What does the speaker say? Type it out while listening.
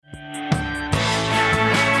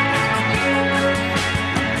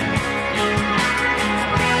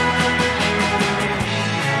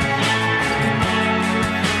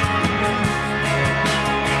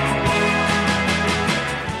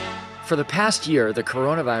For the past year, the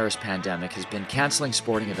coronavirus pandemic has been canceling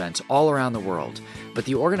sporting events all around the world, but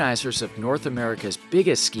the organizers of North America's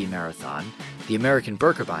biggest ski marathon, the American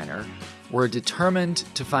Birkebeiner, were determined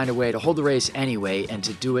to find a way to hold the race anyway and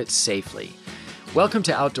to do it safely. Welcome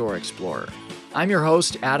to Outdoor Explorer. I'm your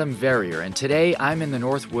host, Adam Verrier, and today I'm in the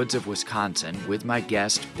North Woods of Wisconsin with my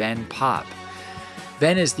guest, Ben Popp.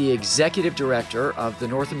 Ben is the executive director of the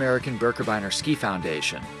North American Birkebeiner Ski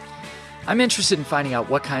Foundation. I'm interested in finding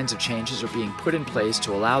out what kinds of changes are being put in place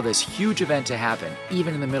to allow this huge event to happen,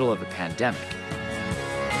 even in the middle of a pandemic.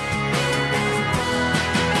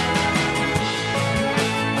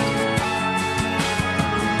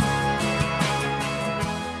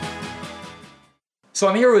 So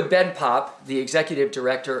I'm here with Ben Popp, the executive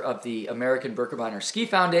director of the American Birkebeiner Ski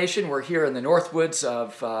Foundation. We're here in the North Woods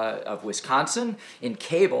of Wisconsin, in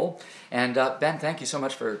Cable. And Ben, thank you so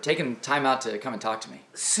much for taking time out to come and talk to me.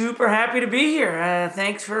 Super happy to be here.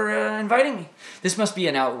 Thanks for inviting me. This must be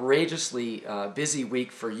an outrageously busy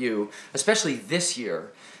week for you, especially this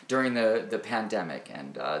year during the pandemic.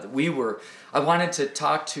 And I wanted to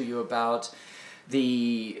talk to you about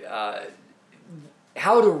the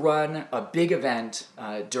how to run a big event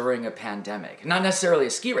during a pandemic. Not necessarily a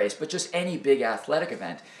ski race, but just any big athletic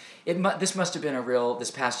event. This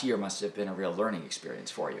past year must have been a real learning experience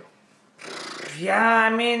for you. Yeah, I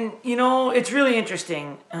mean, it's really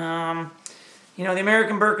interesting. The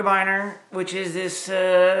American Birkebeiner, which is this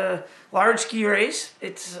large ski race,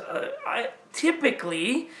 it's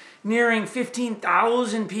typically nearing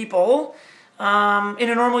 15,000 people in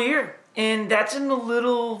a normal year. And that's in a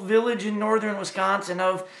little village in northern Wisconsin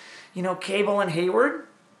of, Cable and Hayward.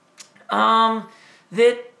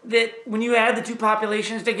 That when you add the two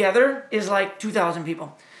populations together is like 2,000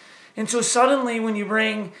 people. And so suddenly when you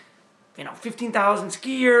bring, 15,000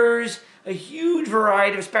 skiers, a huge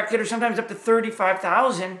variety of spectators, sometimes up to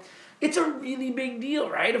 35,000, it's a really big deal,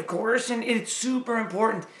 right? Of course, and it's super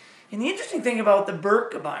important. And the interesting thing about the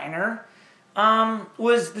Birkebeiner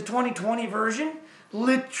was the 2020 version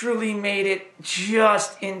literally made it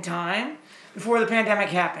just in time before the pandemic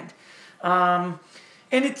happened. And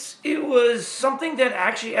it was something that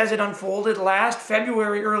actually, as it unfolded last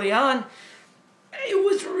February early on, it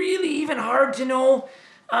was really even hard to know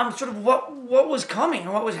sort of what was coming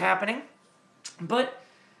and what was happening. But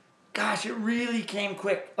gosh, it really came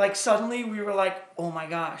quick. Like suddenly we were like, oh my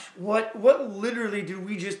gosh, what literally did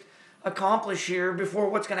we just accomplish here before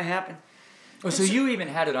what's going to happen? Well, so you even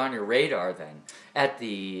had it on your radar then at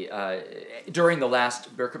during the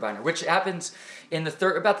last Birkebeiner, which happens in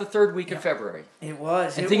about the third week of February. It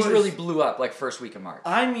was. And things really blew up like first week of March.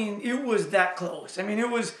 I mean, it was that close. I mean,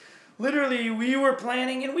 it was literally, we were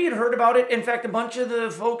planning and we had heard about it. In fact, a bunch of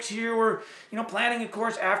the folks here were, planning, of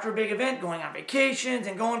course, after a big event, going on vacations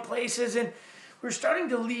and going places. And we were starting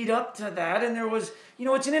to lead up to that. And there was,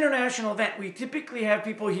 it's an international event. We typically have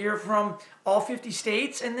people here from all 50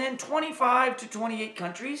 states and then 25 to 28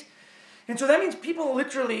 countries. And so that means people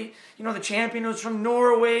literally, the champion was from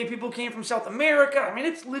Norway, people came from South America. I mean,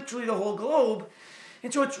 it's literally the whole globe.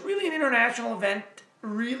 And so it's really an international event,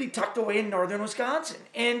 really tucked away in northern Wisconsin.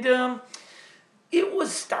 And it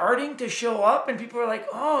was starting to show up and people were like,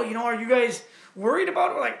 oh, are you guys worried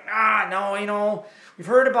about it? We're like, no, we've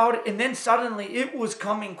heard about it. And then suddenly it was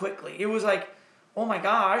coming quickly. It was like, oh my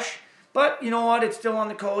gosh. But you know what? It's still on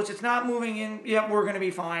the coast. It's not moving in. Yep, we're going to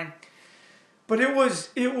be fine. But it was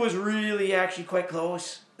really actually quite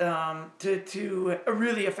close to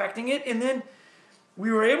really affecting it. And then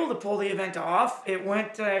we were able to pull the event off. It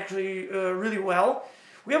went actually really well.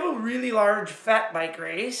 We have a really large fat bike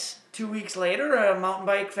race 2 weeks later, a mountain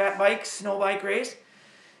bike, fat bike, snow bike race.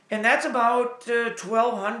 And that's about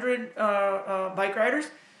 1,200 bike riders.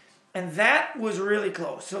 And that was really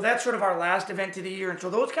close. So that's sort of our last event of the year. And so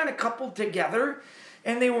those kind of coupled together,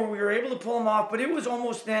 and we were able to pull them off. But it was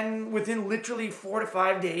almost then within literally 4 to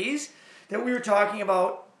 5 days that we were talking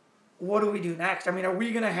about, what do we do next? I mean, are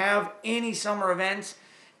we going to have any summer events?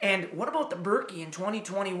 And what about the Birkie in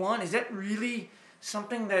 2021? Is that really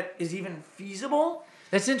something that is even feasible?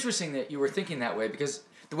 That's interesting that you were thinking that way, because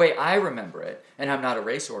the way I remember it, and I'm not a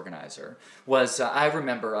race organizer, was I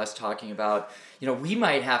remember us talking about, we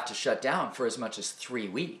might have to shut down for as much as 3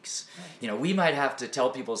 weeks. Right. We might have to tell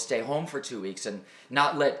people to stay home for 2 weeks and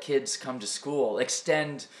not let kids come to school,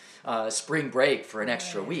 extend spring break for an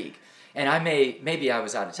extra week. And maybe I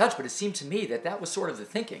was out of touch, but it seemed to me that was sort of the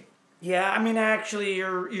thinking. Yeah, I mean, actually,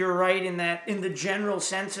 you're right in that, in the general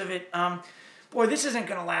sense of it. Boy, this isn't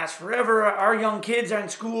going to last forever. Our young kids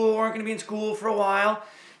aren't going to be in school for a while.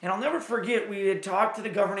 And I'll never forget, we had talked to the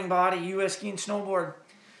governing body, U.S. Ski and Snowboard.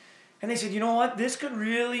 And they said, you know what, this could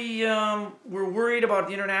really, we're worried about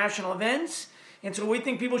the international events, and so we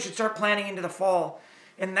think people should start planning into the fall.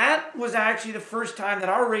 And that was actually the first time that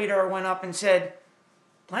our radar went up and said,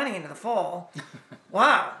 planning into the fall?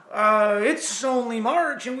 Wow, it's only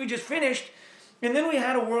March and we just finished. And then we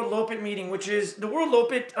had a World Lopit meeting, which is, the World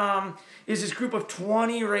Lopit is this group of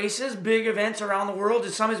 20 races, big events around the world,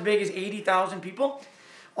 some as big as 80,000 people,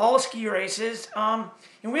 all ski races. And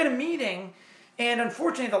we had a meeting, and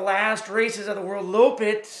unfortunately the last races of the World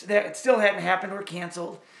Lopit that still hadn't happened were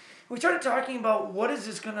canceled. We started talking about what is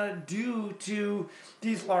this going to do to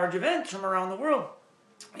these large events from around the world.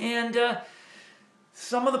 And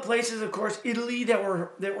some of the places, of course, Italy, that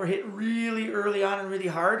were hit really early on and really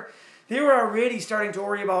hard, they were already starting to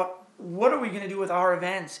worry about what are we going to do with our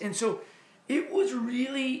events. And so it was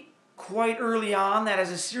really quite early on that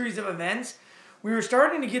as a series of events, we were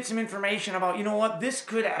starting to get some information about, you know what, this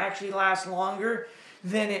could actually last longer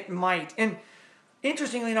than it might. And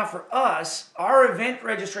interestingly enough for us, our event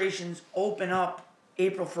registrations open up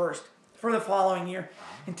April 1st for the following year.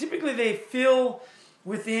 And typically they fill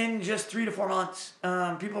within just 3 to 4 months.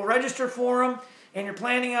 People register for them and you're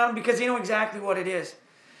planning on them because they know exactly what it is.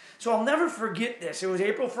 So I'll never forget this. It was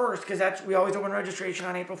April 1st because we always open registration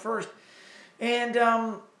on April 1st.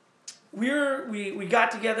 And we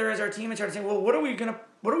got together as our team and started saying, well, what are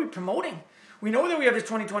we promoting? We know that we have this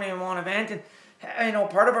 2021 event, and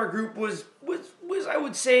part of our group was I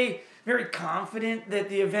would say very confident that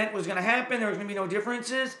the event was going to happen. There was going to be no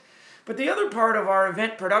differences. But the other part of our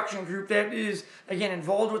event production group that is, again,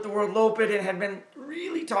 involved with the World Lopit and had been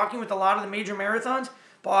really talking with a lot of the major marathons,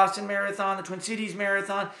 Boston Marathon, the Twin Cities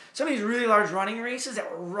Marathon, some of these really large running races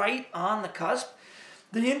that were right on the cusp,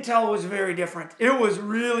 the intel was very different. It was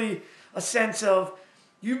really a sense of,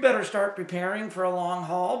 you better start preparing for a long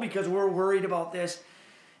haul because we're worried about this.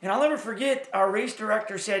 And I'll never forget, our race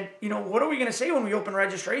director said, what are we going to say when we open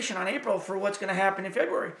registration on April for what's going to happen in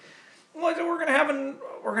February? Well, I said, we're going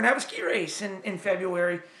to have a ski race in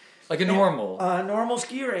February. Like a normal. Normal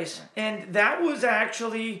ski race. And that was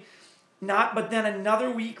actually not, but then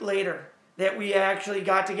another week later that we actually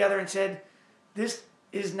got together and said, this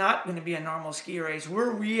is not going to be a normal ski race.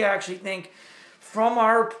 We actually think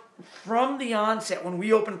from the onset, when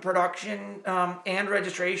we opened production and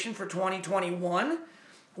registration for 2021,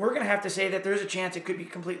 we're going to have to say that there's a chance it could be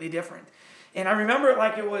completely different. And I remember it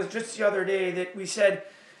like it was just the other day that we said,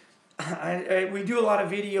 we do a lot of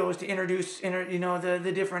videos to introduce,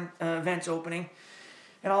 the different events opening.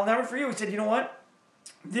 And I'll never forget, we said, you know what?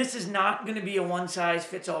 This is not going to be a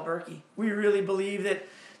one-size-fits-all Birkie. We really believe that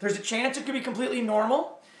there's a chance it could be completely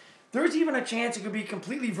normal. There's even a chance it could be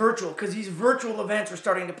completely virtual because these virtual events are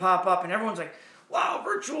starting to pop up and everyone's like, wow,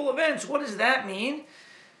 virtual events, what does that mean?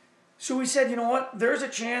 So we said, you know what, there's a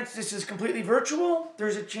chance this is completely virtual,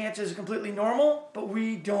 there's a chance this is completely normal, but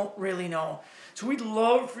we don't really know. So we'd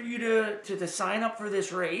love for you to sign up for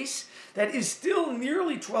this race that is still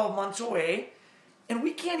nearly 12 months away, and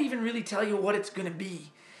we can't even really tell you what it's going to be.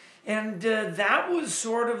 And that was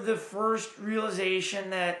sort of the first realization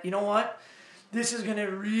that, you know what, this is going to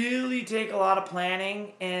really take a lot of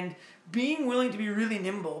planning and being willing to be really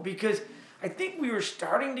nimble, because I think we were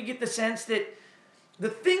starting to get the sense that the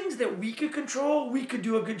things that we could control, we could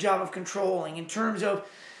do a good job of controlling in terms of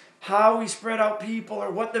how we spread out people or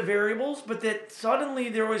what the variables, but that suddenly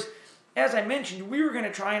there was, as I mentioned, we were going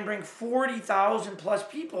to try and bring 40,000 plus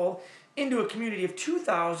people into a community of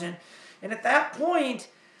 2,000. And at that point,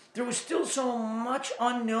 there was still so much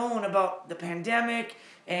unknown about the pandemic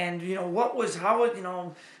and,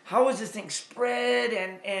 how was this thing spread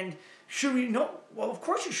and should we know? Well, of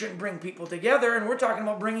course you shouldn't bring people together. And we're talking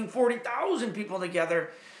about bringing 40,000 people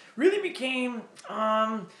together. Really became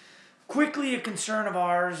quickly a concern of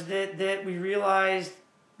ours that we realized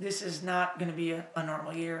this is not going to be a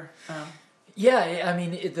normal year. Yeah, I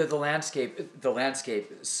mean, the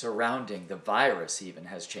landscape surrounding the virus even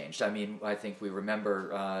has changed. I mean, I think we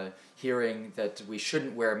remember hearing that we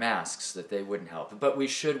shouldn't wear masks, that they wouldn't help, but we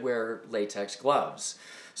should wear latex gloves.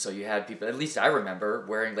 So you had people, at least I remember,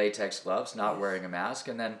 wearing latex gloves, not wearing a mask,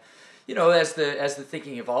 and then, as the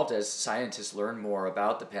thinking evolved, as scientists learned more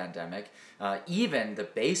about the pandemic, even the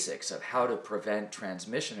basics of how to prevent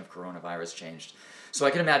transmission of coronavirus changed. So I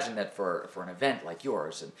can imagine that for an event like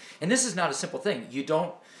yours, and this is not a simple thing.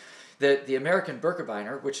 The American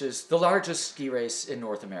Birkebeiner, which is the largest ski race in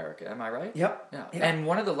North America, am I right? Yep. Yeah. And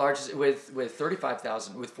one of the largest with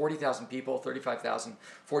 40,000 people,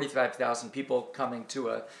 45,000 people coming to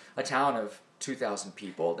a town of 2,000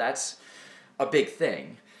 people. That's a big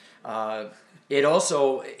thing. It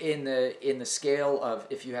also in the scale of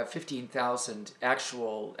if you have 15,000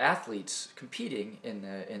 actual athletes competing in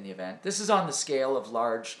the event. This is on the scale of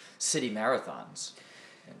large city marathons.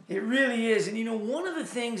 It really is. And one of the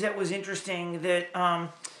things that was interesting that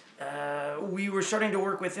we were starting to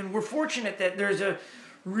work with, and we're fortunate that there's a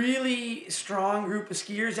really strong group of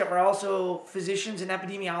skiers that were also physicians and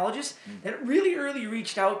epidemiologists that really early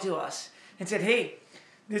reached out to us and said, hey,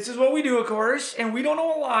 this is what we do, of course, and we don't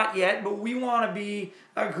know a lot yet, but we want to be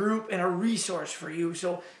a group and a resource for you.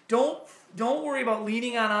 So don't worry about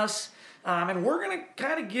leaning on us, and we're going to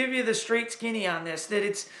kind of give you the straight skinny on this, that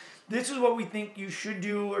this is what we think you should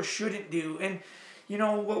do or shouldn't do. And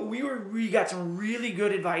what we got some really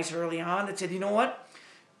good advice early on that said, what?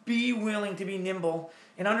 Be willing to be nimble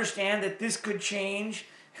and understand that this could change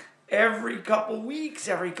every couple weeks,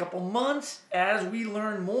 every couple months as we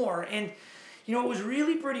learn more. And it was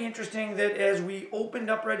really pretty interesting that as we opened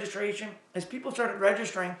up registration, as people started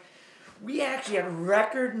registering, we actually had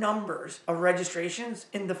record numbers of registrations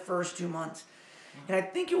in the first 2 months. And I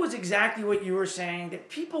think it was exactly what you were saying, that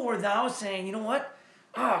people were now saying, you know what?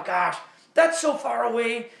 Oh gosh, that's so far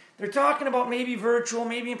away. They're talking about maybe virtual,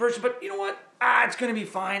 maybe in person, but you know what? It's going to be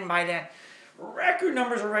fine by then. Record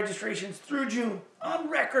numbers of registrations through June on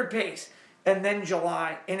record pace. And then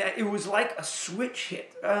July, and it was like a switch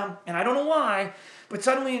hit. And I don't know why, but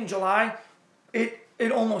suddenly in July,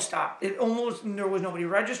 it almost stopped. There was nobody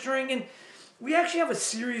registering. And we actually have a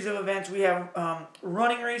series of events. We have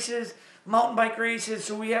running races, mountain bike races.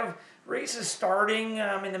 So we have races starting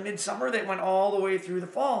in the midsummer that went all the way through the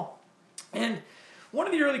fall. And one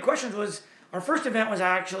of the early questions was, our first event was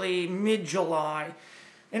actually mid-July.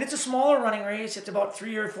 And it's a smaller running race. It's about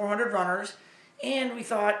 300 or 400 runners. And we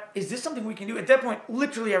thought, is this something we can do? At that point,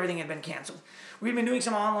 literally everything had been canceled. We'd been doing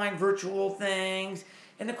some online virtual things.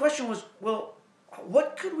 And the question was, well,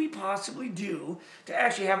 what could we possibly do to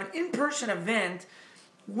actually have an in-person event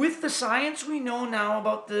with the science we know now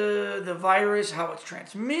about the virus, how it's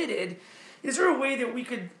transmitted? Is there a way that we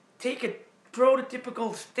could take a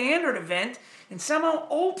prototypical standard event and somehow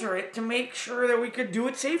alter it to make sure that we could do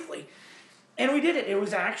it safely? And we did it. It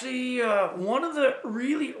was actually one of the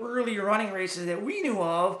really early running races that we knew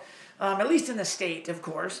of, at least in the state, of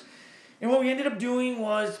course. And what we ended up doing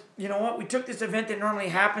was, we took this event that normally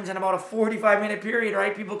happens in about a 45-minute period,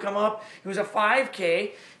 right? People come up. It was a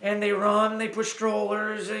 5K, and they run, they push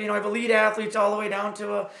strollers. I have elite athletes all the way down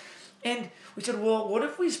to And we said, well, what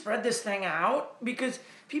if we spread this thing out? Because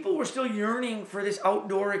people were still yearning for this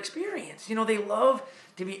outdoor experience. They love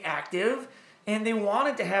to be active. And they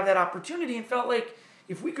wanted to have that opportunity and felt like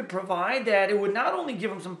if we could provide that, it would not only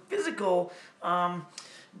give them some physical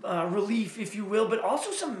relief, if you will, but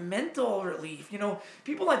also some mental relief.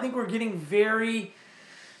 People I think were getting very,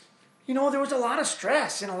 there was a lot of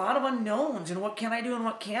stress and a lot of unknowns and what can I do and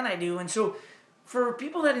what can't I do. And so for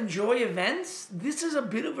people that enjoy events, this is a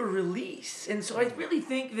bit of a release. And so I really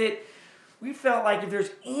think that we felt like if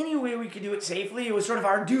there's any way we could do it safely, it was sort of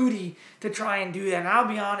our duty to try and do that. And I'll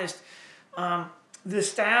be honest, the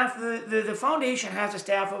staff, the foundation has a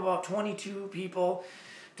staff of about 22 people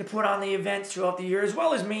to put on the events throughout the year, as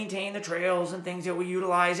well as maintain the trails and things that we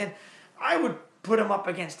utilize. And I would put them up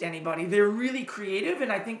against anybody. They're really creative,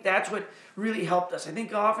 and I think that's what really helped us. I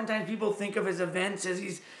think oftentimes people think of as events as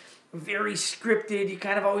these very scripted, you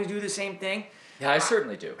kind of always do the same thing. Yeah, I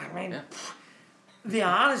certainly do. I mean, yeah. The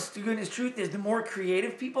honest to goodness truth is the more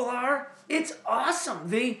creative people are, it's awesome.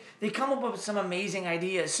 They come up with some amazing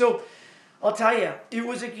ideas. So I'll tell you, it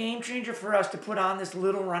was a game changer for us to put on this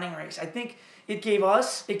little running race. I think it gave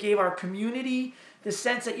our community the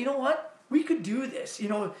sense that, we could do this,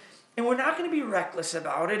 and we're not going to be reckless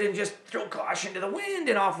about it and just throw caution to the wind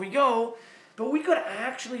and off we go. But we could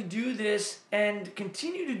actually do this and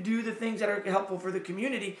continue to do the things that are helpful for the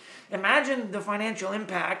community. Imagine the financial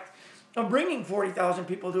impact of bringing 40,000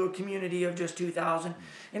 people to a community of just 2,000.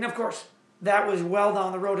 And of course, that was well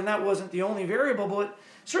down the road, and that wasn't the only variable, but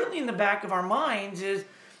certainly in the back of our minds is,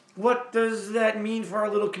 what does that mean for our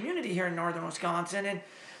little community here in northern Wisconsin? And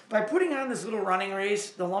by putting on this little running race,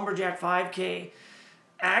 the Lumberjack 5K,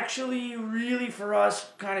 actually really for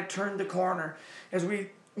us kind of turned the corner as we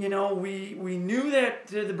knew that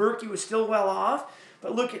the Berkey was still well off,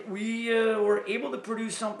 but we were able to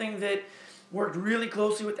produce something that worked really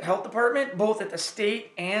closely with the health department, both at the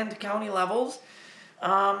state and county levels,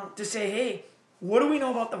 to say, hey, what do we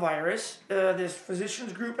know about the virus? This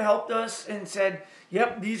physicians group helped us and said,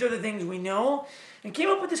 yep, these are the things we know, and came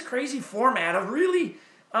up with this crazy format of really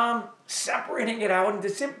separating it out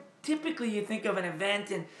into typically you think of an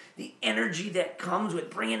event and the energy that comes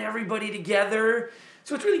with bringing everybody together.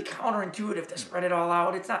 So it's really counterintuitive to spread it all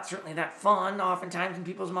out. It's not certainly that fun oftentimes in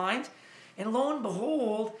people's minds. And lo and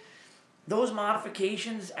behold, those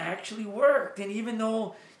modifications actually worked. And even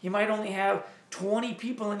though you might only have 20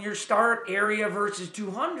 people in your start area versus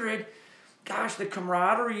 200, gosh, the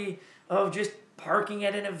camaraderie of just parking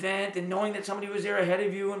at an event and knowing that somebody was there ahead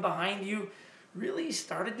of you and behind you really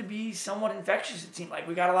started to be somewhat infectious, it seemed like.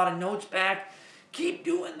 We got a lot of notes back. Keep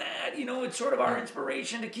doing that. You know, it's sort of our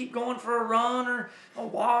inspiration to keep going for a run or a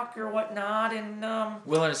walk or whatnot. And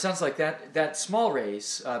well, and it sounds like that small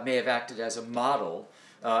race may have acted as a model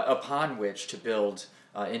upon which to build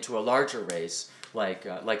into a larger race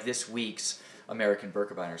like this week's American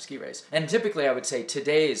Birkebeiner ski race. And typically I would say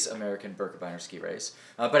today's American Birkebeiner ski race,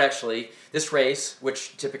 but actually this race,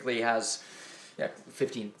 which typically has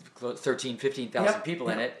 15,000 people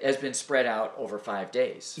in it, has been spread out over 5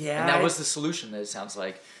 days. Yeah, and that was the solution, that it sounds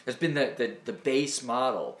like, has been the base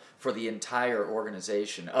model for the entire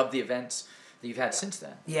organization of the events that you've had since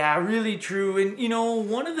then. Yeah, really true. And, you know,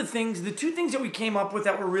 the two things that we came up with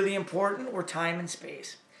that were really important were time and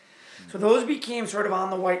space. So those became sort of on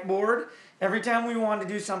the whiteboard. Every time we wanted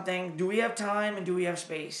to do something, do we have time and do we have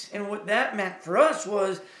space? And what that meant for us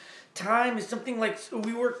was time is something like,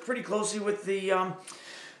 we work pretty closely with the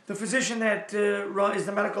physician that is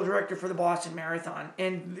the medical director for the Boston Marathon.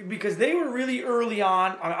 And because they were really early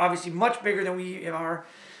on, obviously much bigger than we are,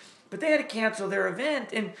 but they had to cancel their event.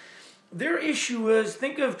 And their issue was,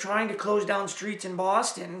 think of trying to close down streets in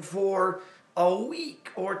Boston for a week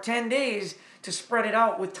or 10 days to spread it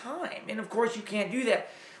out with time. And of course you can't do that.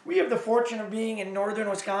 We have the fortune of being in northern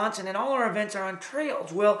Wisconsin and all our events are on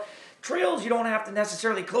trails. Well, trails, you don't have to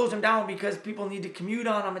necessarily close them down because people need to commute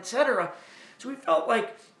on them, etc. So we felt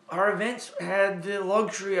like our events had the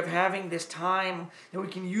luxury of having this time that we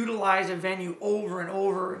can utilize a venue over and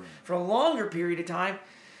over for a longer period of time.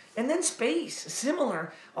 And then space,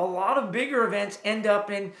 similar. A lot of bigger events end up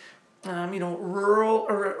in rural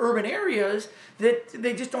or urban areas that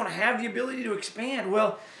they just don't have the ability to expand.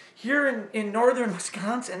 Well, here in northern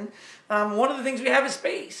Wisconsin, one of the things we have is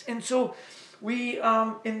space. And so we,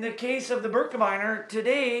 in the case of the Birkebeiner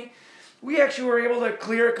today, we actually were able to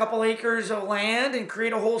clear a couple acres of land and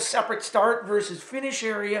create a whole separate start versus finish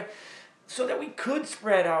area so that we could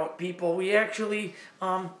spread out people. We actually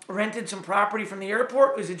rented some property from the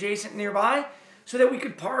airport, it was adjacent nearby, so that we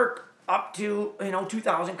could park up to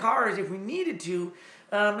 2,000 cars if we needed to.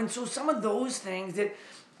 And so some of those things that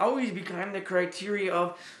always become the criteria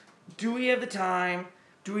of, do we have the time,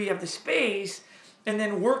 do we have the space, and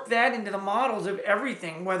then work that into the models of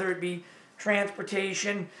everything, whether it be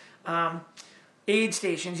transportation, aid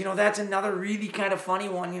stations. That's another really kind of funny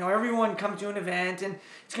one. Everyone comes to an event and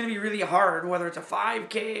it's going to be really hard, whether it's a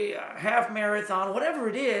 5K, a half marathon, whatever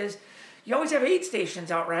it is. You always have aid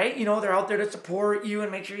stations out, right? They're out there to support you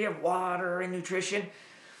and make sure you have water and nutrition.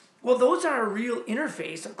 Well, those are a real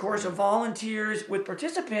interface, of course, of volunteers with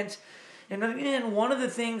participants. And again, one of the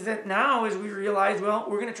things that now is we realize, well,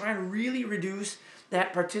 we're going to try and really reduce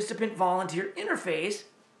that participant-volunteer interface.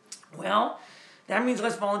 Well, that means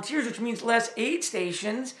less volunteers, which means less aid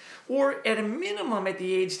stations, or at a minimum at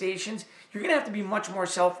the aid stations, you're going to have to be much more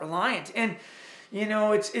self-reliant. And,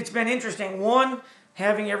 it's been interesting. One,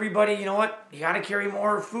 having everybody, you got to carry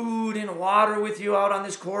more food and water with you out on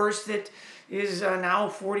this course that is now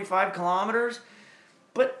 45 kilometers.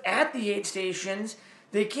 But at the aid stations,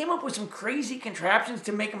 they came up with some crazy contraptions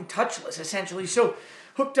to make them touchless, essentially. So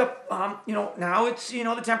hooked up, now it's,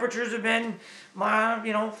 the temperatures have been,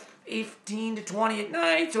 18 to 20 at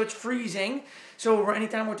night, so it's freezing. So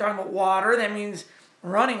anytime we're talking about water, that means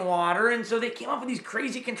running water. And so they came up with these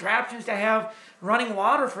crazy contraptions to have running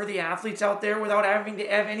water for the athletes out there without having to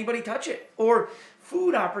have anybody touch it. Or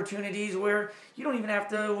food opportunities where you don't even have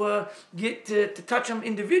to get to touch them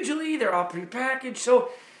individually. They're all prepackaged. So,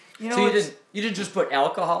 so you didn't just put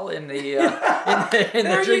alcohol in the in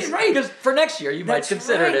the drinks, right? Because for next year you might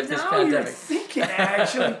consider it if this pandemic. You're thinking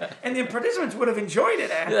actually, and the participants would have enjoyed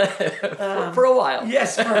it for a while.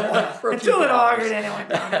 Yes, for a while until it augured and it went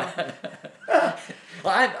down.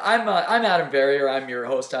 Well, I'm Adam Verrier. I'm your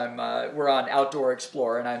host. We're on Outdoor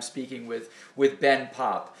Explorer, and I'm speaking with Ben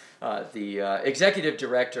Popp, the executive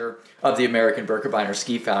director of the American Birkebeiner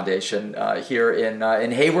Ski Foundation here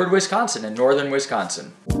in Hayward, Wisconsin, in northern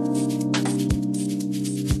Wisconsin.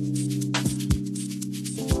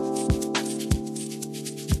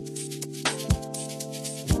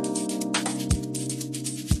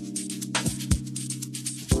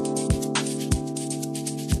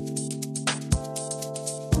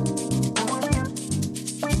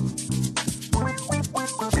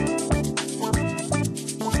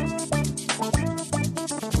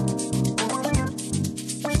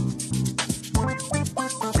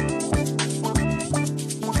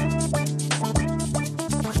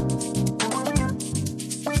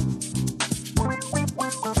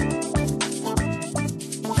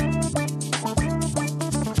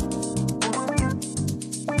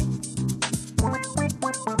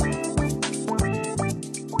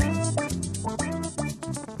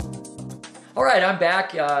 All right, I'm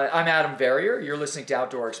back. I'm Adam Verrier. You're listening to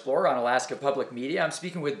Outdoor Explorer on Alaska Public Media. I'm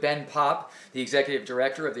speaking with Ben Popp, the Executive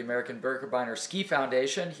Director of the American Birkebeiner Ski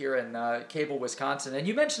Foundation here in Cable, Wisconsin. And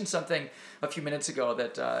you mentioned something a few minutes ago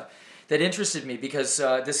that interested me because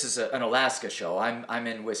this is an Alaska show. I'm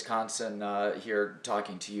in Wisconsin here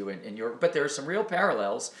talking to you in Europe, but there are some real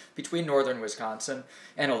parallels between northern Wisconsin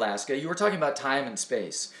and Alaska. You were talking about time and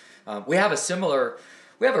space. We have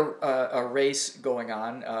a race going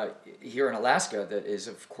on here in Alaska that is,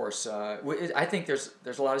 of course, I think there's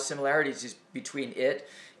a lot of similarities between it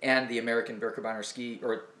and the American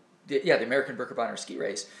Birkebeiner the American Birkebeiner ski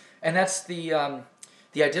race, and that's the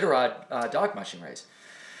Iditarod dog mushing race.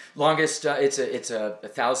 Longest, it's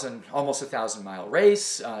almost 1,000-mile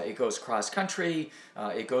race. It goes cross country.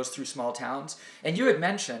 It goes through small towns. And you had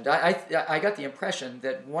mentioned, I got the impression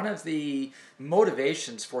that one of the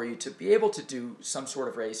motivations for you to be able to do some sort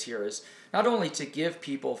of race here is not only to give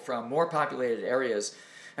people from more populated areas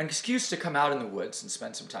an excuse to come out in the woods and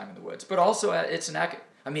spend some time in the woods, but also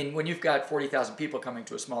when you've got 40,000 people coming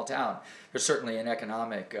to a small town, there's certainly an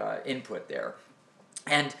economic input there.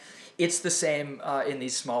 And it's the same in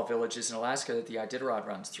these small villages in Alaska that the Iditarod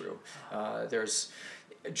runs through. There's,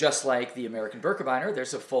 just like the American Birkebeiner,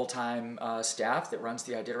 there's a full-time staff that runs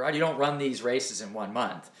the Iditarod. You don't run these races in 1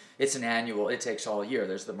 month. It's an annual, it takes all year.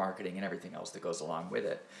 There's the marketing and everything else that goes along with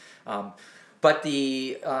it. But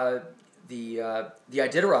the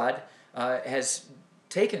Iditarod has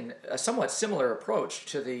taken a somewhat similar approach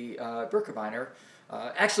to the Birkebeiner.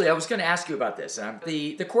 Actually, I was going to ask you about this.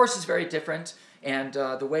 The course is very different, and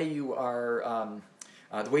the way you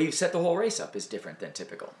set the whole race up is different than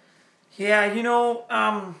typical. Yeah,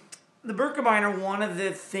 the Birkebeiner, one of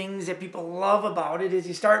the things that people love about it is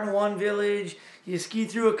you start in one village, you ski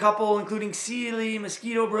through a couple, including Sealy,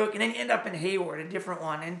 Mosquito Brook, and then you end up in Hayward, a different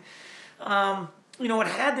one. And, it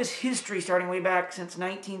had this history starting way back since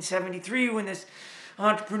 1973 when this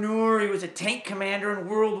entrepreneur, he was a tank commander in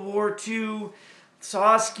World War II,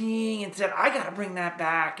 saw skiing and said, I got to bring that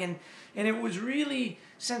back. And it was really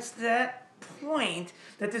since that point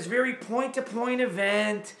that this very point-to-point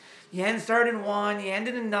event, you hadn't started one, you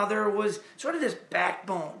ended another, was sort of this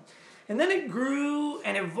backbone. And then it grew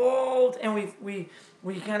and evolved, and we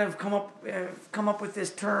kind of come up with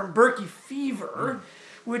this term, Birkie Fever,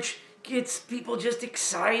 which gets people just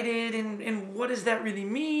excited, and what does that really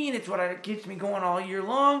mean? It's what keeps me going all year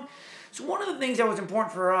long. So one of the things that was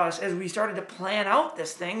important for us as we started to plan out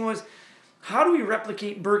this thing was, how do we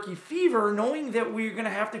replicate Birkie Fever knowing that we're going to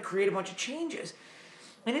have to create a bunch of changes?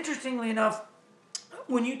 And interestingly enough,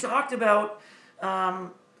 when you talked about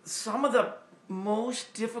some of the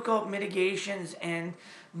most difficult mitigations and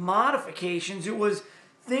modifications, it was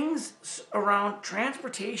things around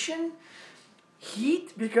transportation,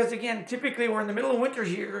 heat, because again, typically we're in the middle of winter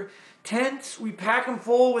here, tents, we pack them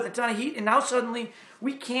full with a ton of heat, and now suddenly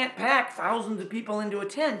we can't pack thousands of people into a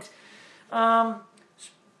tent.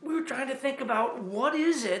 We were trying to think about what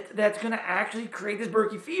is it that's going to actually create this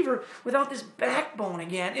Birkie Fever without this backbone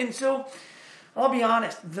again. And so, I'll be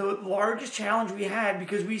honest, the largest challenge we had,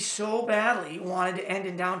 because we so badly wanted to end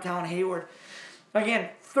in downtown Hayward, again,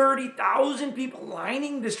 30,000 people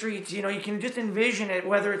lining the streets. You can just envision it,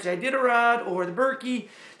 whether it's Iditarod or the Birkie,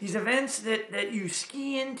 these events that you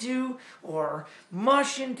ski into or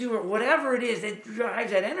mush into or whatever it is that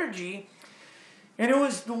drives that energy. And it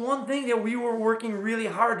was the one thing that we were working really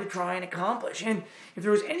hard to try and accomplish. And if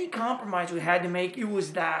there was any compromise we had to make, it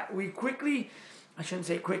was that. We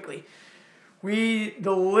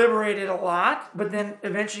deliberated a lot, but then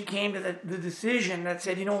eventually came to the decision that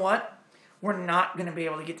said, you know what? We're not going to be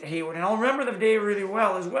able to get to Hayward. And I'll remember the day really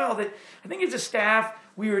well as well, that I think as a staff,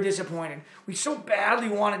 we were disappointed. We so badly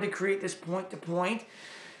wanted to create this point-to-point.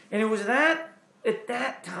 And it was at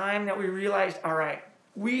that time that we realized, all right,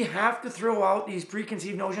 we have to throw out these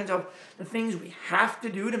preconceived notions of the things we have to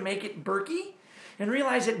do to make it Birkie, and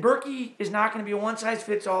realize that Birkie is not going to be a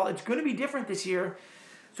one-size-fits-all. It's going to be different this year.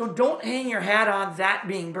 So don't hang your hat on that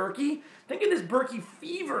being Birkie. Think of this Birkie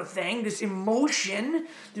Fever thing, this emotion,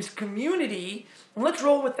 this community, and let's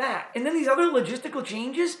roll with that. And then these other logistical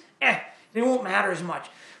changes, they won't matter as much.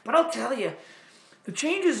 But I'll tell you, the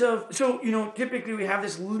changes typically we have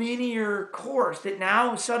this linear course that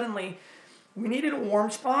now suddenly we needed a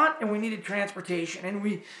warm spot and we needed transportation. And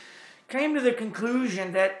we came to the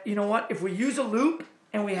conclusion that, if we use a loop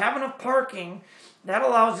and we have enough parking, that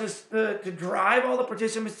allows us to drive all the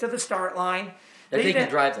participants to the start line. They can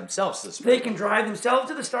drive themselves to the start line. They can drive themselves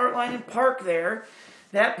to the start line and park there.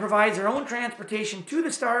 That provides their own transportation to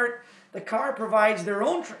the start. The car provides their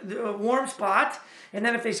own warm spot. And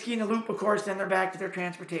then if they ski in the loop, of course, then they're back to their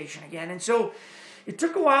transportation again. And so it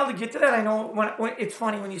took a while to get to that. I know when it's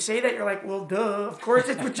funny when you say that, you're like, well, duh, of course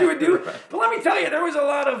it's what you would do. Right. But let me tell you, there was a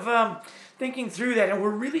lot of thinking through that, and we're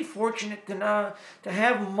really fortunate to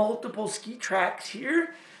have multiple ski tracks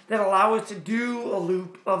here that allow us to do a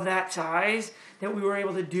loop of that size that we were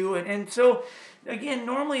able to do it. And so, again,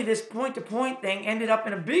 normally this point-to-point thing ended up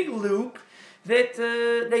in a big loop that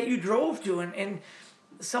you drove to, and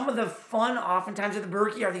some of the fun oftentimes at the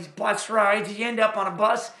Birkie are these bus rides. You end up on a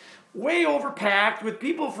bus way overpacked with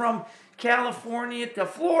people from California to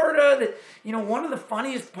Florida. That, one of the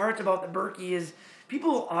funniest parts about the Birkie is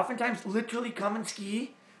people oftentimes literally come and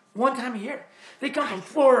ski one time a year. They come from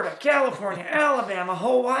Florida, California, Alabama,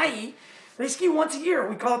 Hawaii. They ski once a year.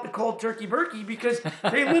 We call it the Cold Turkey Birkie because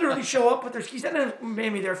they literally show up with their skis. And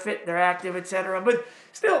maybe they're fit, they're active, etc. But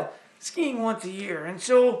still, skiing once a year. And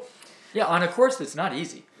so... yeah, on a course that's not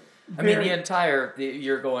easy. I mean,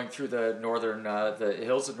 you're going through the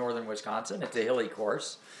hills of northern Wisconsin. It's a hilly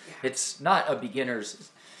course. Yeah. It's not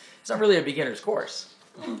really a beginner's course.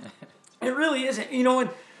 It really isn't. And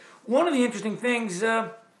one of the interesting things,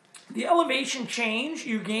 the elevation change,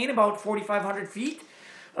 you gain about 4,500 feet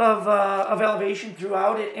of elevation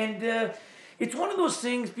throughout it. And it's one of those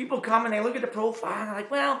things, people come and they look at the profile and they're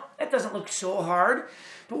like, well, that doesn't look so hard.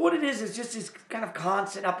 But what it is just this kind of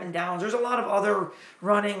constant up and downs. There's a lot of other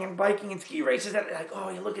running and biking and ski races that are like, oh,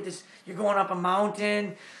 you look at this, you're going up a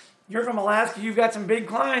mountain. You're from Alaska, you've got some big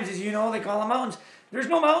climbs, as you know, they call them mountains. There's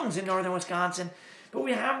no mountains in northern Wisconsin. But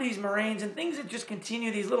we have these moraines and things that just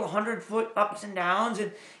continue, these little 100-foot ups and downs,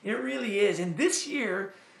 and it really is. And this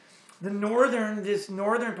year, this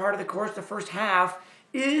northern part of the course, the first half,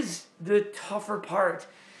 is the tougher part.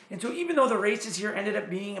 And so even though the races here ended up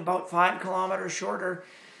being about 5 kilometers shorter,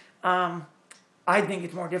 I think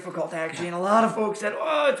it's more difficult actually. And a lot of folks said,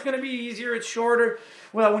 oh, it's going to be easier, it's shorter.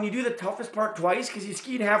 Well, when you do the toughest part twice, because you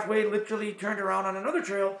skied halfway, literally turned around on another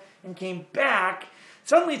trail and came back,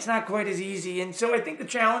 suddenly it's not quite as easy. And so I think the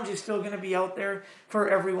challenge is still going to be out there for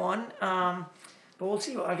everyone. But we'll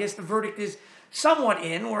see. I guess the verdict is somewhat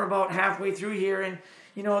in. We're about halfway through here, and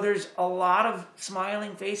there's a lot of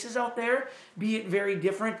smiling faces out there, be it very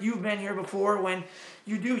different. You've been here before when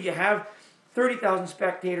you have 30,000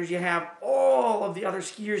 spectators, you have all of the other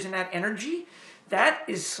skiers and that energy. That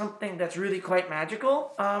is something that's really quite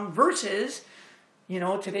magical versus,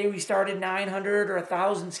 today we started 900 or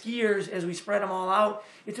 1,000 skiers as we spread them all out.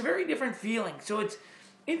 It's a very different feeling. So it's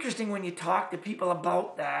interesting when you talk to people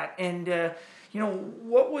about that. And,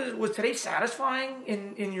 what was today satisfying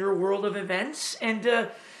in your world of events? And,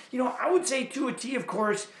 I would say to a T, of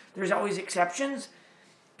course, there's always exceptions.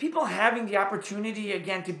 People having the opportunity,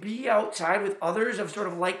 again, to be outside with others of sort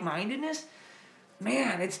of like-mindedness,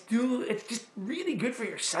 man, it's just really good for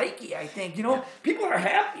your psyche, I think. People are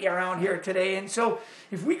happy around here today. And so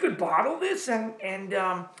if we could bottle this and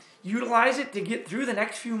utilize it to get through the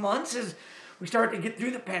next few months as we start to get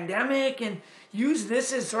through the pandemic and use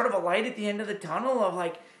this as sort of a light at the end of the tunnel of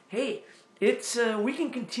like, hey, it's we can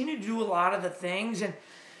continue to do a lot of the things. And,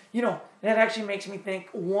 that actually makes me think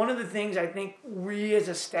one of the things I think we as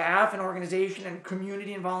a staff and organization and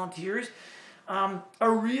community and volunteers are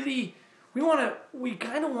really... We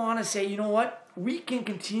kind of want to say, you know what, we can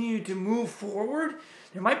continue to move forward.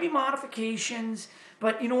 There might be modifications,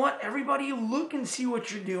 but you know what, everybody look and see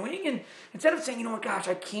what you're doing. And instead of saying, you know what, gosh,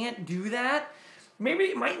 I can't do that, maybe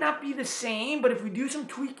it might not be the same, but if we do some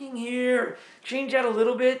tweaking here, change that a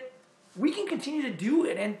little bit, we can continue to do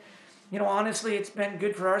it. And, honestly, it's been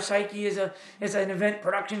good for our psyche as an event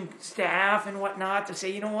production staff and whatnot to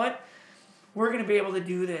say, you know what, we're going to be able to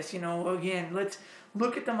do this. Again, let's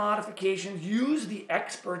look at the modifications, use the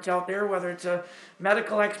experts out there, whether it's a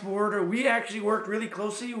medical expert or we actually worked really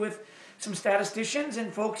closely with some statisticians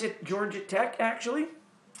and folks at Georgia Tech, actually.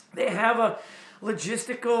 They have a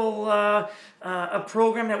logistical a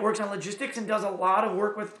program that works on logistics and does a lot of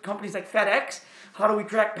work with companies like FedEx. How do we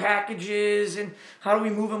track packages and how do we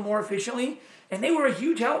move them more efficiently? And they were a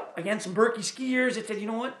huge help. Again, some Birkie skiers that said, you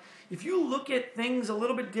know what, if you look at things a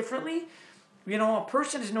little bit differently, a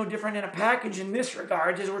person is no different in a package in this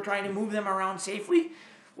regard as we're trying to move them around safely.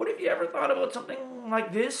 What have you ever thought about something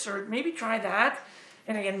like this? Or maybe try that.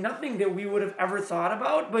 And again, nothing that we would have ever thought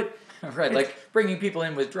about, but... Right, like bringing people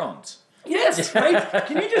in with drones. Yes, right?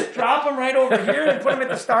 Can you just drop them right over here and put them at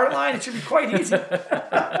the start line? It should be quite easy.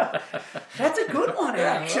 That's a good one,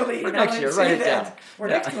 actually. For next year, write it down. We're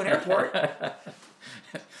next to an airport.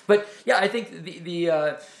 But, yeah, I think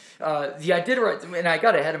the Iditarod, and I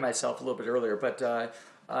got ahead of myself a little bit earlier, but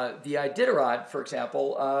The Iditarod, for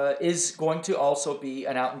example, is going to also be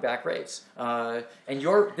an out and back race, and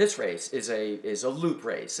this race is a loop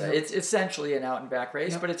race. It's essentially an out and back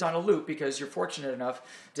race, but it's on a loop because you're fortunate enough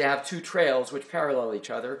to have two trails which parallel each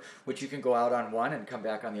other, which you can go out on one and come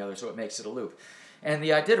back on the other, so it makes it a loop. And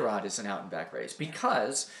the Iditarod is an out and back race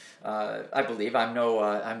because I believe I'm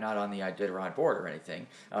not on the Iditarod board or anything,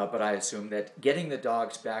 but I assume that getting the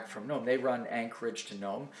dogs back from Nome, they run Anchorage to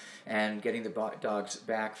Nome, and getting the dogs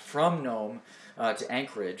back from Nome to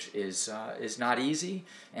Anchorage is not easy,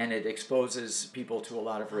 and it exposes people to a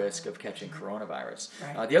lot of risk of catching coronavirus.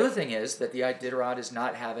 Right. The other thing is that the Iditarod is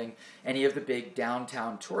not having any of the big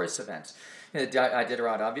downtown tourist events. The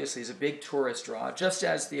Iditarod obviously is a big tourist draw, just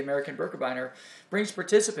as the American Birkebeiner brings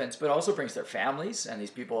participants, but also brings their families, and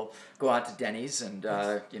these people go out to Denny's and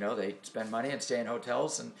they spend money and stay in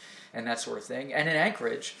hotels and that sort of thing. And in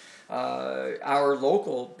Anchorage, our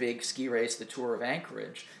local big ski race, the Tour of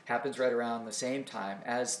Anchorage, happens right around the same time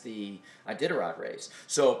as the Iditarod race.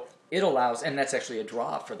 So it allows, and that's actually a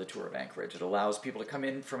draw for the Tour of Anchorage. It allows people to come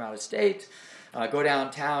in from out of state, go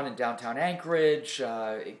downtown in downtown Anchorage,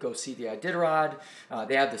 go see the Iditarod.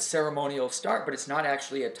 They have the ceremonial start, but it's not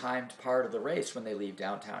actually a timed part of the race when they leave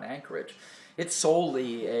downtown Anchorage. It's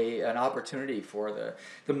solely an opportunity for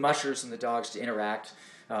the mushers and the dogs to interact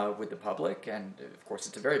with the public, and of course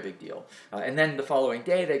it's a very big deal. And then the following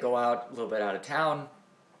day they go out a little bit out of town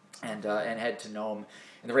and head to Nome.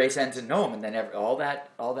 And the race ends in Nome, and then all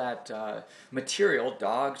that material,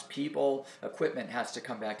 dogs, people, equipment has to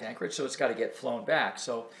come back to Anchorage, so it's got to get flown back.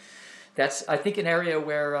 So that's, I think, an area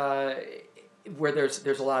where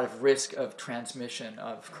there's a lot of risk of transmission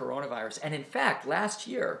of coronavirus. And in fact, last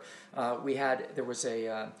year there was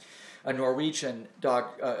a Norwegian dog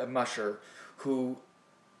musher who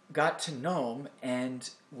got to Nome and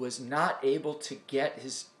was not able to get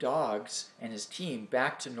his dogs and his team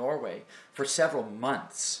back to Norway for several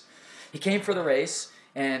months. He came for the race,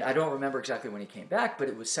 and I don't remember exactly when he came back, but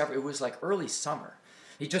it was like early summer.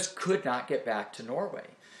 He just could not get back to Norway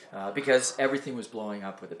because everything was blowing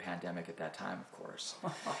up with the pandemic at that time, of course.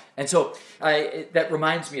 And so that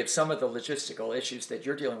reminds me of some of the logistical issues that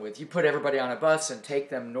you're dealing with. You put everybody on a bus and take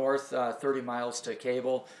them north 30 miles to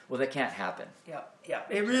Cable. Well, that can't happen. Yeah.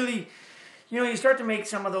 It really, you start to make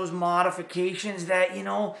some of those modifications that,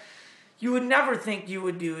 you would never think you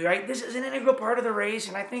would do, right? This is an integral part of the race,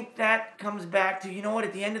 and I think that comes back to,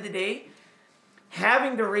 at the end of the day,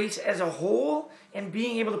 having the race as a whole and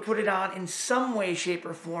being able to put it on in some way, shape,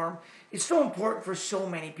 or form is so important for so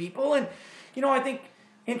many people. And, I think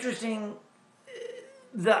interesting,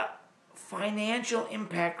 the financial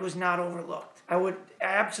impact was not overlooked. I would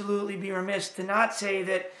absolutely be remiss to not say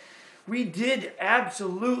that we did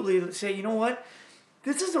absolutely say,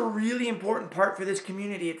 this is a really important part for this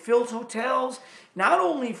community. It fills hotels, not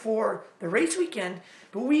only for the race weekend,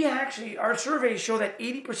 but our surveys show that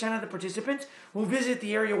 80% of the participants will visit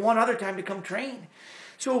the area one other time to come train.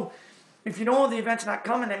 So if you know the event's not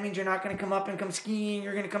coming, that means you're not going to come up and come skiing.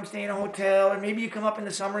 You're going to come stay in a hotel, or maybe you come up in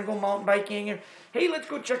the summer and go mountain biking. Or, hey, let's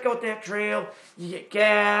go check out that trail. You get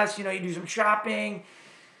gas, you do some shopping.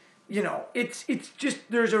 It's just,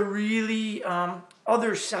 there's a really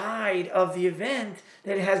other side of the event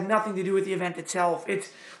that has nothing to do with the event itself.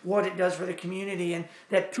 It's what it does for the community, and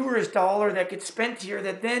that tourist dollar that gets spent here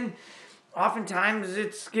that then oftentimes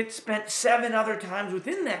it gets spent 7 other times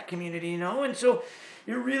within that community, And so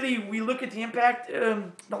we look at the impact.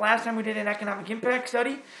 The last time we did an economic impact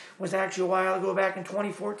study was actually a while ago, back in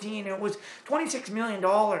 2014. It was $26 million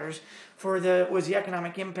was the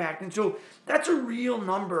economic impact. And so that's a real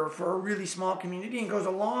number for a really small community, and goes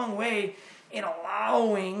a long way in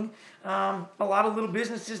allowing a lot of little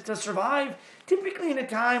businesses to survive, typically in a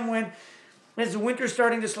time when, as the winter's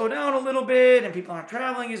starting to slow down a little bit and people aren't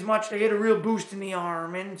traveling as much, they get a real boost in the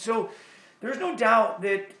arm. And so there's no doubt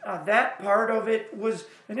that that part of it was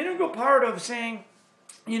an integral part of saying,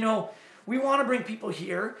 we want to bring people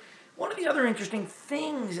here. One of the other interesting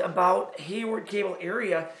things about Hayward Cable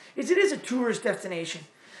area is it is a tourist destination.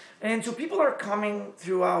 And so people are coming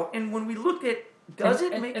throughout. And when we looked at,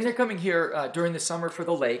 and they're coming here during the summer for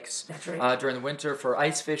the lakes. That's right. During the winter for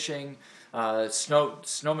ice fishing, snow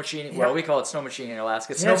machining. Yep. Well, we call it snow machining in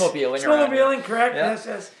Alaska. Yes. Snowmobiling. Snowmobiling, correct. Yeah.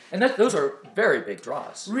 Yes. And those are very big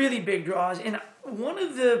draws. Really big draws. And one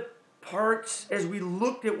of the parts, as we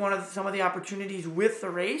looked at some of the opportunities with the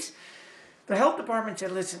race, the health department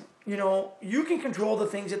said, listen, you can control the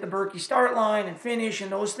things at the Berkey start line and finish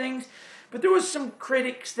and those things, but there was some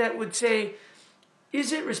critics that would say,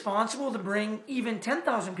 is it responsible to bring even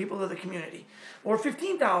 10,000 people to the community? Or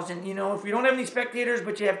 15,000, if we don't have any spectators,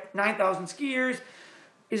 but you have 9,000 skiers,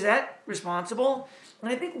 is that responsible? And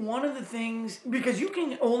I think one of the things, because you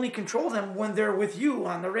can only control them when they're with you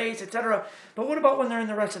on the race, etc. But what about when they're in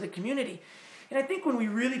the rest of the community? And I think when we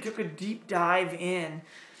really took a deep dive in,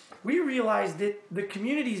 we realized that the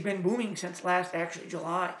community's been booming since last actually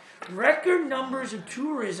July. Record numbers of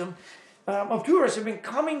tourists have been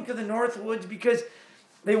coming to the Northwoods because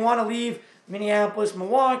they want to leave Minneapolis,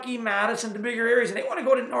 Milwaukee, Madison, the bigger areas, and they want to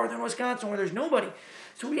go to northern Wisconsin where there's nobody.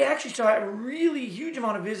 So we actually saw a really huge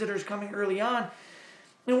amount of visitors coming early on.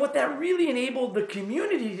 And what that really enabled the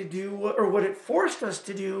community to do, or what it forced us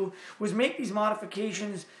to do, was make these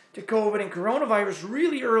modifications to COVID and coronavirus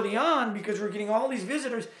really early on, because we're getting all these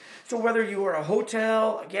visitors. So whether you were a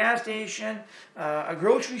hotel, a gas station, a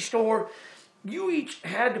grocery store, you each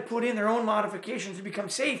had to put in their own modifications to become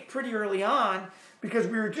safe pretty early on, because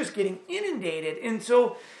we were just getting inundated. And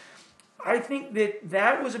so I think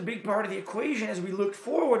that was a big part of the equation as we looked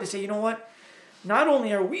forward to say, you know what, not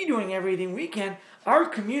only are we doing everything we can, our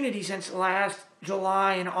community since last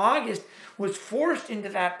July and August was forced into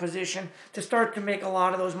that position to start to make a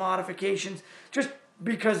lot of those modifications, just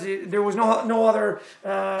because there was no other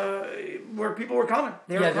where people were coming.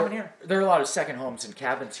 They were coming here. There are a lot of second homes and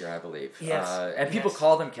cabins here, I believe. Yes. And people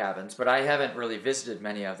call them cabins, but I haven't really visited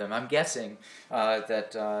many of them. I'm guessing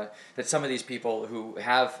that some of these people who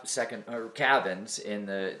have second or cabins in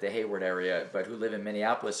the Hayward area, but who live in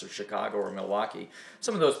Minneapolis or Chicago or Milwaukee,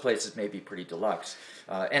 some of those places may be pretty deluxe.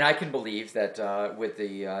 And I can believe that with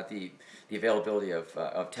the availability of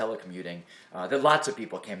telecommuting, that lots of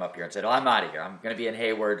people came up here and said, "Oh, I'm out of here. I'm going to be in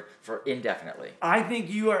Hayward for indefinitely." I think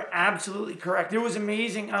you are absolutely correct. It was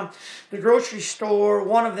amazing. The grocery store,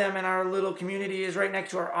 one of them in our little community, is right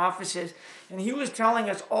next to our offices. And he was telling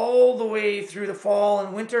us all the way through the fall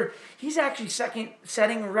and winter, he's actually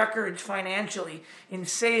setting records financially in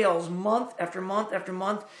sales month after month after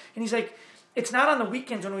month. And he's like, it's not on the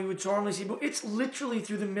weekends when we would normally see, but it's literally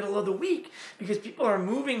through the middle of the week, because people are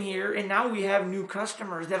moving here, and now we have new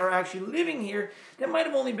customers that are actually living here that might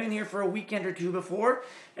have only been here for a weekend or two before.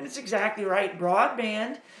 And it's exactly right.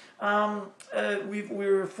 Broadband, we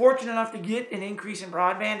were fortunate enough to get an increase in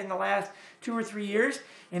broadband in the last 2 or 3 years,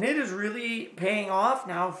 and it is really paying off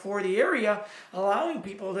now for the area, allowing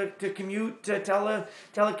people to commute, to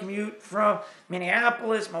telecommute from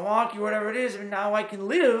Minneapolis, Milwaukee, whatever it is, and now I can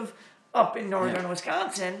live up in northern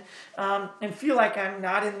Wisconsin, and feel like I'm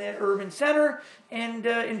not in the urban center, and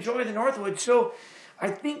enjoy the Northwoods. So I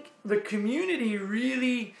think the community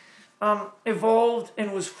really evolved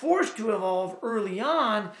and was forced to evolve early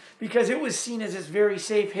on, because it was seen as this very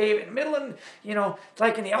safe haven. Midland, it's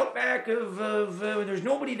like in the outback of there's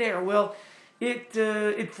nobody there. Well,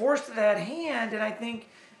 it forced that hand, and I think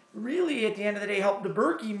really at the end of the day helped the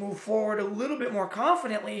Berkey move forward a little bit more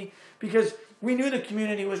confidently, because we knew the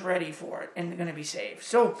community was ready for it and going to be safe.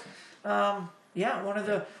 So, one of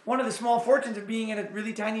the small fortunes of being in a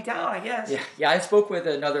really tiny town, I guess. Yeah. I spoke with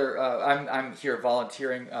another. I'm here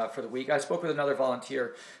volunteering for the week. I spoke with another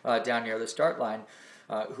volunteer down near the start line,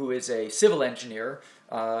 who is a civil engineer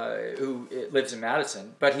who lives in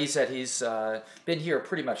Madison. But he said he's been here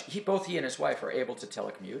pretty much. Both he and his wife are able to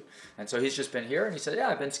telecommute, and so he's just been here. And he said, "Yeah,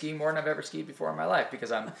 I've been skiing more than I've ever skied before in my life,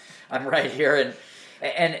 because I'm right here."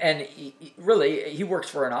 And he works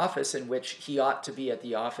for an office in which he ought to be at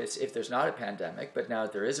the office if there's not a pandemic. But now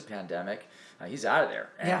that there is a pandemic, he's out of there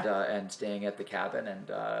and staying at the cabin.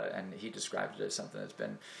 And he described it as something that's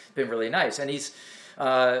been really nice. And he's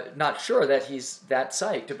not sure that he's that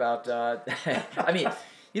psyched about. I mean,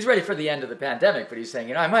 he's ready for the end of the pandemic, but he's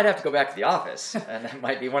saying, I might have to go back to the office, and that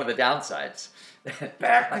might be one of the downsides.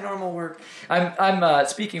 Back to normal work. I'm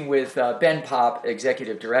speaking with Ben Popp,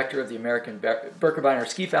 Executive Director of the American Birkebeiner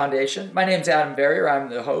Ski Foundation. My name's Adam Verrier. I'm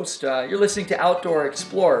the host. You're listening to Outdoor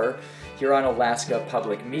Explorer here on Alaska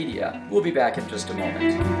Public Media. We'll be back in just a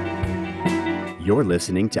moment. You're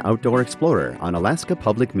listening to Outdoor Explorer on Alaska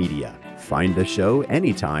Public Media. Find the show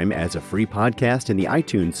anytime as a free podcast in the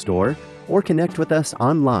iTunes Store, or connect with us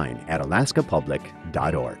online at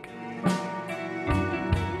alaskapublic.org.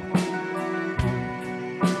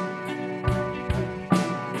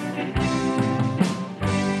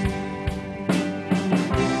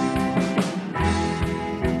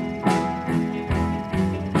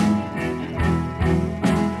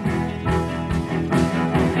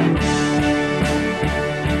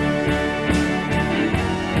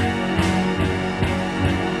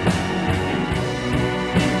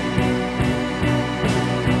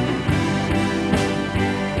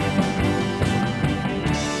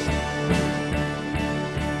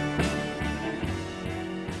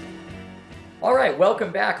 All right,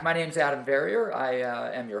 welcome back. My name's Adam Verrier. I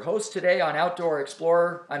am your host today on Outdoor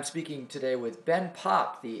Explorer. I'm speaking today with Ben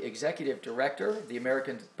Popp, the Executive Director of the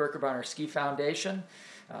American Birkebeiner Ski Foundation.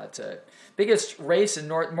 It's a biggest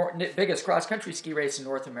cross-country ski race in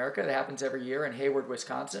North America that happens every year in Hayward,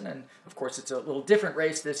 Wisconsin. And of course, it's a little different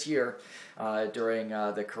race this year during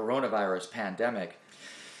the coronavirus pandemic.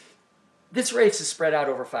 This race is spread out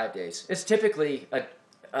over 5 days. It's typically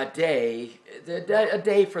a day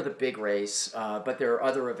for the big race, but there are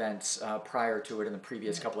other events prior to it in the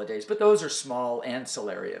previous couple of days. But those are small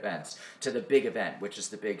ancillary events to the big event, which is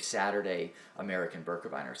the big Saturday American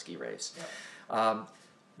Birkebeiner ski race. Yeah.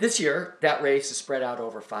 This year, that race is spread out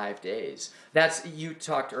over 5 days. You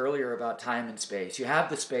talked earlier about time and space. You have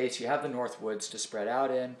the space, you have the Northwoods to spread out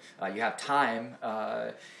in, you have time.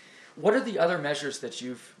 What are the other measures that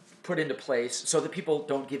you've put into place so that people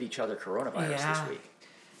don't give each other coronavirus this week?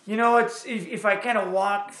 You know, it's if I kind of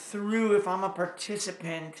walk through, if I'm a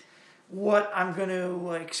participant, what I'm going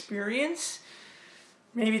to experience,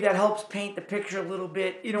 maybe that helps paint the picture a little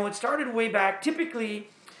bit. You know, it started way back. Typically,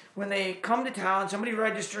 when they come to town, somebody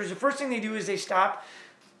registers, the first thing they do is they stop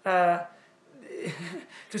to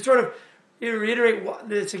sort of reiterate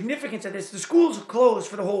the significance of this. The schools are closed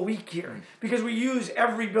for the whole week here because we use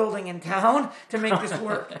every building in town to make this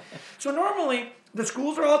work. So normally, the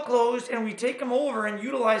schools are all closed, and we take them over and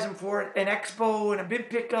utilize them for an expo and a bib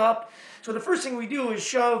pickup. So the first thing we do is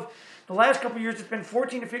shove. The last couple of years, it's been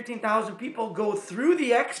 14,000 to 15,000 people go through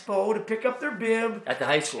the expo to pick up their bib at the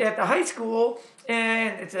high school.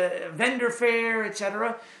 And it's a vendor fair,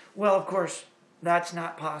 etc. Well, of course, that's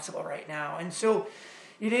not possible right now, and so.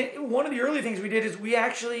 One of the early things we did is we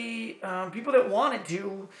actually, people that wanted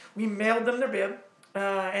to, we mailed them their bib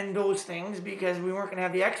and those things because we weren't going to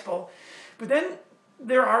have the expo. But then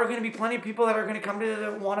there are going to be plenty of people that are going to come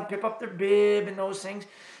that want to pick up their bib and those things.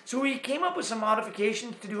 So we came up with some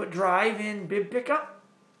modifications to do a drive-in bib pickup.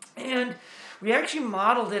 And we actually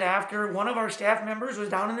modeled it after one of our staff members was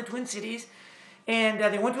down in the Twin Cities. And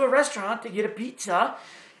they went to a restaurant to get a pizza.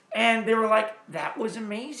 And they were like, that was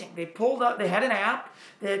amazing. They pulled up, they had an app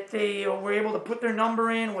that they were able to put their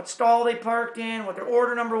number in, what stall they parked in, what their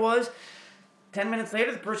order number was. 10 minutes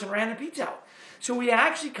later, the person ran the pizza out. So we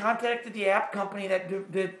actually contacted the app company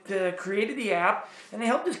that created the app, and they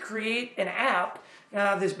helped us create an app,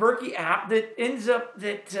 this Berkey app that ends up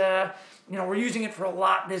we're using it for a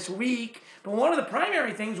lot this week. But one of the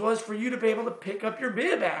primary things was for you to be able to pick up your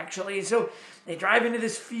bib, actually. So they drive into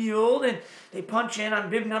this field, and they punch in on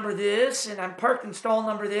bib number this, and I'm parked in stall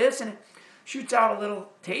number this, and it shoots out a little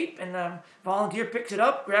tape, and the volunteer picks it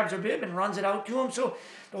up, grabs their bib, and runs it out to them. So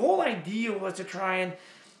the whole idea was to try and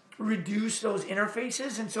reduce those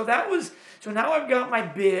interfaces, and so now I've got my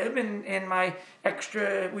bib and my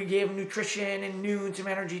extra, we gave them nutrition and noon, some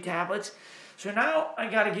energy tablets. So now I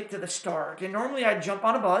got to get to the start. And normally I'd jump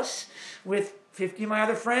on a bus with 50 of my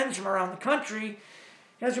other friends from around the country.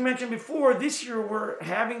 As we mentioned before, this year we're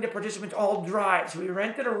having the participants all drive. So we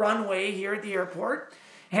rented a runway here at the airport,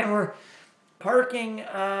 and we're parking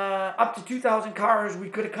up to 2,000 cars we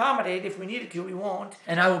could accommodate if we needed to. We won't.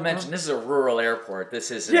 And I will mention, this is a rural airport.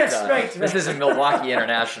 This isn't. Right. This isn't Milwaukee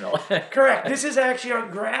International. Correct. This is actually our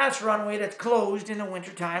grass runway that's closed in the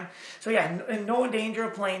wintertime. So yeah, no danger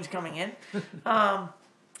of planes coming in. So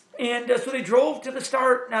they drove to the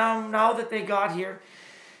start now that they got here.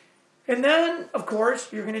 And then, of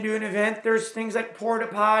course, you're going to do an event. There's things like porta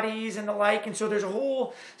potties and the like. And so there's a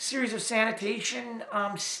whole series of sanitation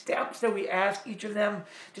steps that we ask each of them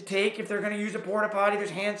to take. If they're going to use a porta potty, there's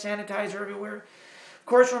hand sanitizer everywhere. Of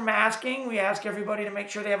course, we're masking. We ask everybody to make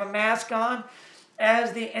sure they have a mask on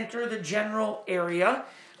as they enter the general area.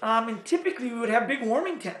 And typically, we would have big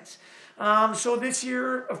warming tents. So this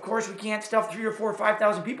year, of course, we can't stuff 3,000 or 4,000 or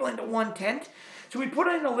 5,000 people into one tent. So we put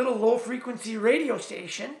in a little low-frequency radio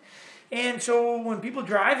station. And so when people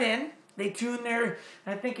drive in, they tune their,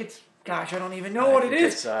 I think it's, I don't even know what it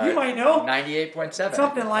is. You might know. 98.7.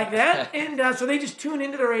 Something like that. And so they just tune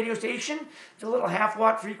into the radio station. It's a little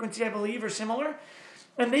half-watt frequency, I believe, or similar.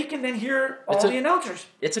 And they can then hear all the announcers.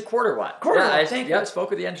 It's a quarter watt. I spoke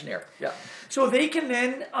with the engineer. Yeah. So they can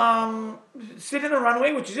then sit in the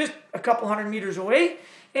runway, which is just a couple hundred meters away,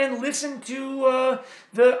 and listen to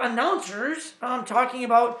the announcers talking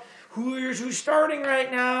about who's starting right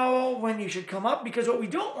now, when you should come up, because what we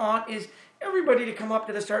don't want is everybody to come up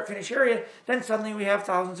to the start-finish area, then suddenly we have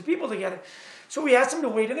thousands of people together. So we ask them to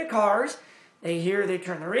wait in their cars. They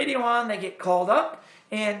turn the radio on, they get called up,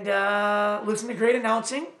 and listen to great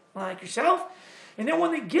announcing, like yourself. And then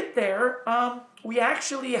when they get there, we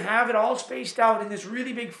actually have it all spaced out in this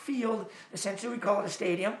really big field. Essentially, we call it a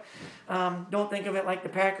stadium. Don't think of it like the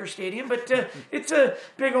Packers Stadium, but it's a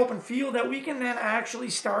big open field that we can then actually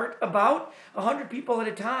start about 100 people at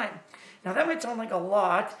a time. Now, that might sound like a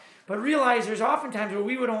lot, but realize there's oftentimes where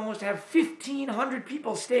we would almost have 1,500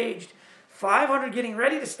 people staged, 500 getting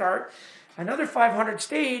ready to start, another 500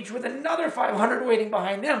 staged with another 500 waiting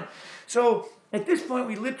behind them. So at this point,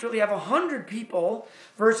 we literally have 100 people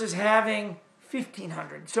versus having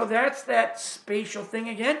 1,500. So that's that spatial thing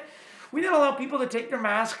again. We then allow people to take their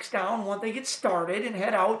masks down once they get started and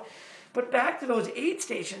head out. But back to those aid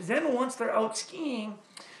stations, then once they're out skiing,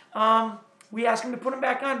 we ask them to put them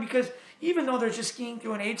back on, because even though they're just skiing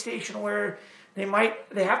through an aid station where they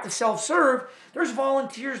have to self-serve, there's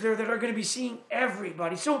volunteers there that are going to be seeing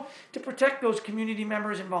everybody. So to protect those community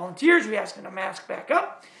members and volunteers, we ask them to mask back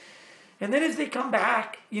up. And then as they come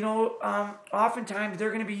back, oftentimes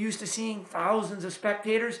they're going to be used to seeing thousands of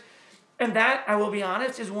spectators. And that, I will be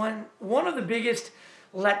honest, is one of the biggest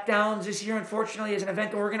letdowns this year, unfortunately, as an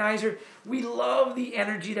event organizer. We love the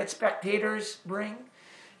energy that spectators bring.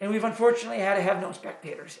 And we've unfortunately had to have no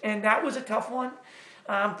spectators. And that was a tough one.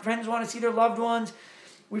 Friends want to see their loved ones.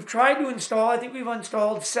 We've tried to install, I think we've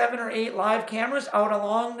installed 7 or 8 live cameras out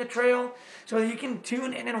along the trail so that you can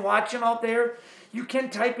tune in and watch them out there. You can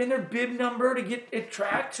type in their bib number to get it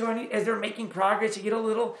tracked. So as they're making progress, you get a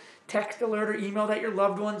little text alert or email that your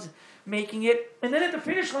loved one's making it. And then at the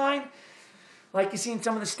finish line, like you see in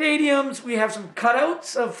some of the stadiums, we have some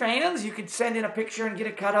cutouts of fans. You could send in a picture and get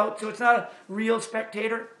a cutout, so it's not a real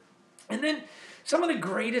spectator. And then some of the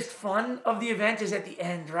greatest fun of the event is at the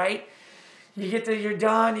end, right? You're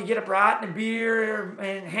done, you get a brat and a beer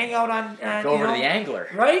and hang out on... Go over to the angler.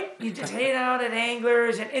 Right? You just hang out at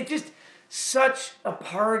anglers, and it's just such a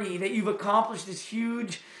party that you've accomplished this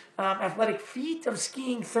huge athletic feat of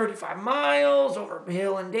skiing 35 miles over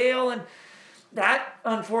hill and dale, and that,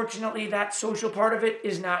 unfortunately, that social part of it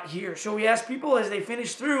is not here. So we ask people as they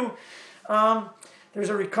finish through, there's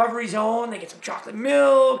a recovery zone, they get some chocolate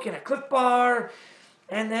milk and a Clif Bar,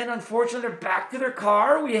 and then unfortunately they're back to their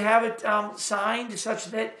car. We have it signed such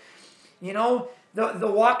that,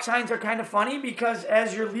 the walk signs are kind of funny, because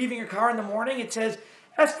as you're leaving your car in the morning, it says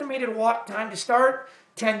estimated walk time to start,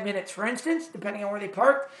 10 minutes, for instance, depending on where they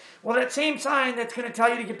parked. Well, that same sign that's going to tell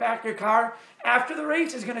you to get back to your car after the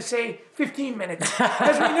race is going to say 15 minutes.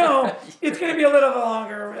 As we know, it's going to be a little bit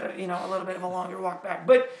of a longer walk back.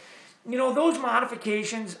 But, those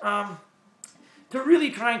modifications, to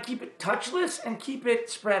really try and keep it touchless and keep it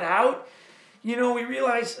spread out, we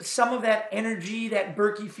realize some of that energy, that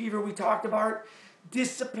Birkie fever we talked about,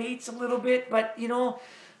 dissipates a little bit. But,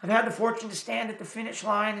 I've had the fortune to stand at the finish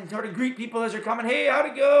line and sort of greet people as they're coming. Hey, how'd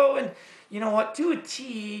it go? And you know what? To a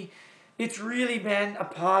T, it's really been a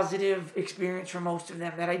positive experience for most of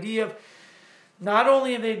them. That idea of not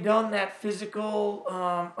only have they done that physical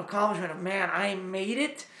accomplishment of, man, I made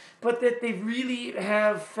it, but that they really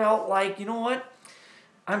have felt like, you know what?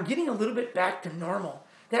 I'm getting a little bit back to normal.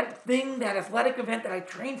 That thing, that athletic event that I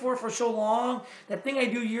trained for so long, that thing I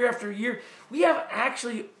do year after year, we have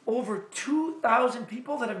actually over 2,000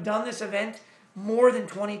 people that have done this event more than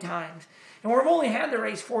 20 times. And we've only had the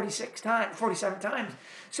race 47 times.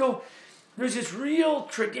 So there's this real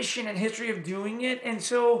tradition and history of doing it. And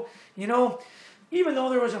so, even though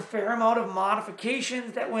there was a fair amount of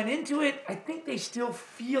modifications that went into it, I think they still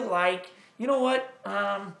feel like, it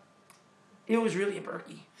was really a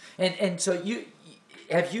Birkie. And so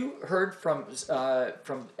have you heard from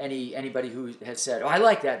anybody who has said, "Oh, I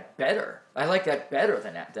like that better. I like that better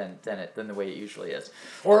than the way it usually is,"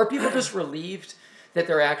 or are people just relieved that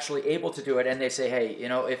they're actually able to do it, and they say, "Hey,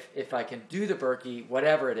 if I can do the Birkie,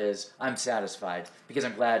 whatever it is, I'm satisfied because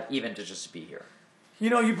I'm glad even to just be here."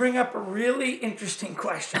 You bring up a really interesting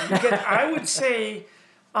question, because I would say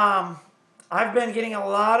I've been getting a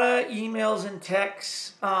lot of emails and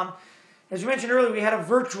texts. As you mentioned earlier, we had a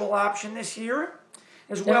virtual option this year.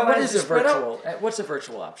 What's a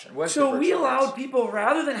virtual option? We allowed people,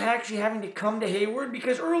 rather than actually having to come to Hayward,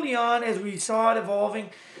 because early on, as we saw it evolving,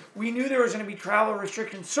 we knew there was going to be travel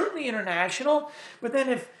restrictions, certainly international, but then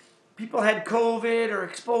if people had COVID or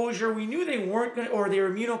exposure, we knew they weren't going to, or they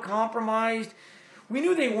were immunocompromised, we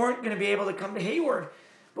knew they weren't going to be able to come to Hayward.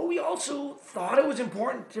 But we also thought it was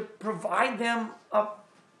important to provide them a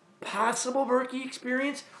possible Birkie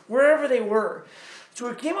experience wherever they were. So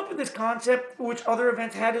we came up with this concept, which other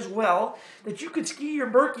events had as well, that you could ski your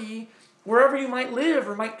Birkie wherever you might live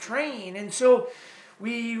or might train. And so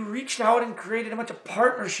we reached out and created a bunch of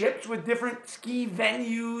partnerships with different ski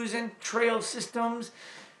venues and trail systems.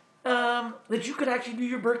 that you could actually do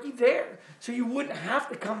your Berkey there. So you wouldn't have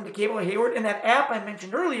to come to Cable Hayward. And that app I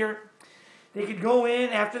mentioned earlier, they could go in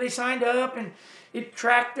after they signed up and it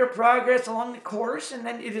tracked their progress along the course, and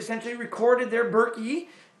then it essentially recorded their Berkey,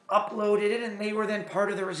 uploaded it, and they were then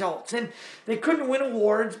part of the results. And they couldn't win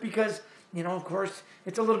awards because, of course,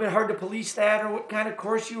 it's a little bit hard to police that or what kind of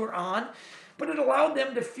course you were on. But it allowed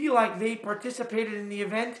them to feel like they participated in the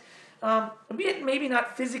event, albeit maybe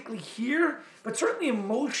not physically here, but certainly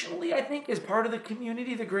emotionally, I think, as part of the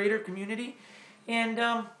community, the greater community.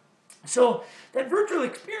 And so that virtual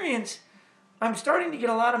experience, I'm starting to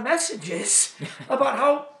get a lot of messages about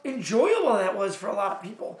how enjoyable that was for a lot of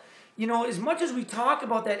people. As much as we talk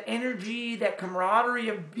about that energy, that camaraderie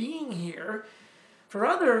of being here, for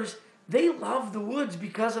others, they love the woods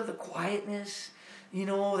because of the quietness.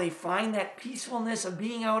 They find that peacefulness of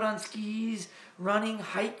being out on skis, running,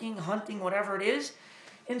 hiking, hunting, whatever it is.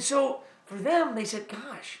 And so for them, they said,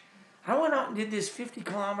 gosh, I went out and did this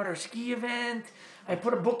 50-kilometer ski event. I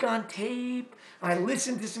put a book on tape. I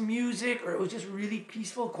listened to some music, or it was just really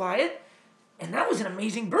peaceful, quiet. And that was an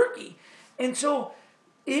amazing Berkey. And so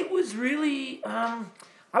it was really, I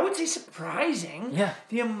would say, surprising. Yeah.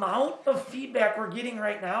 The amount of feedback we're getting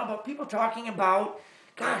right now about people talking about,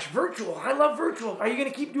 gosh, virtual. I love virtual. Are you going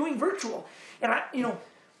to keep doing virtual? And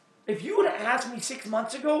if you would have asked me 6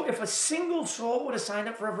 months ago if a single soul would have signed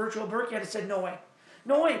up for a virtual Berkey, I'd have said, no way.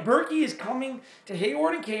 No way. Berkey is coming to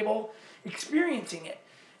Hayward and Cable, experiencing it.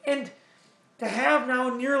 And to have now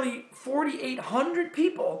nearly 4,800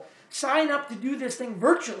 people sign up to do this thing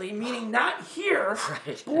virtually, meaning not here,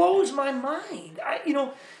 right, blows my mind.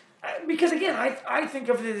 Because again, I think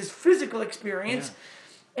of it as physical experience,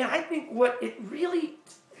 and I think what it really,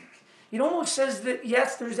 it almost says that,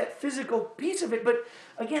 yes, there's that physical piece of it, but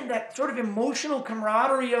again, that sort of emotional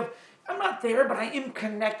camaraderie of, I'm not there, but I am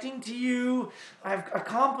connecting to you. I've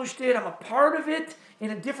accomplished it. I'm a part of it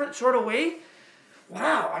in a different sort of way.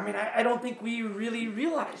 Wow. I don't think we really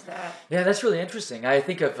realize that. Yeah, that's really interesting. I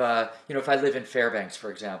think of, if I live in Fairbanks, for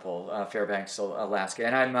example, Fairbanks, Alaska,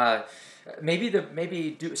 and I'm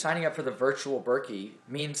signing up for the virtual Berkey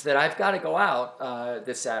means that I've got to go out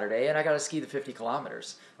this Saturday and I got to ski the 50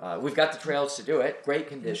 kilometers. We've got the trails to do it, great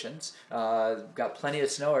conditions, got plenty of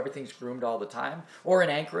snow, everything's groomed all the time, or in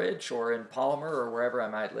Anchorage or in Palmer or wherever I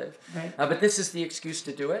might live. Right. But this is the excuse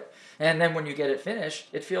to do it. And then when you get it finished,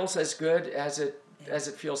 it feels as good as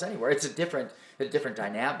it feels anywhere. It's a different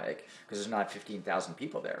dynamic because there's not 15,000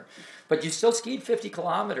 people there. But you still skied 50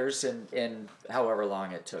 kilometers in however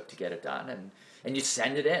long it took to get it done, and you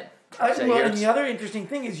send it in. And the other interesting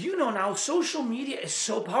thing is, now social media is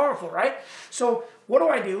so powerful, right? So what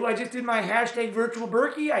do? I just did my hashtag virtual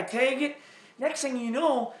Berkey. I tag it. Next thing you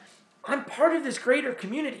know, I'm part of this greater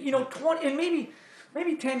community. 20 and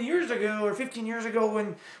maybe 10 years ago or 15 years ago,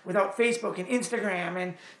 when without Facebook and Instagram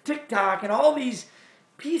and TikTok and all these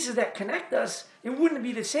pieces that connect us, it wouldn't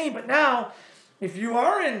be the same. But now, if you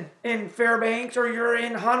are in Fairbanks or you're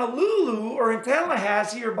in Honolulu or in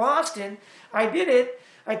Tallahassee or Boston, I did it.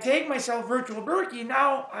 I tagged myself virtual Berkey.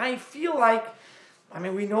 Now I feel like,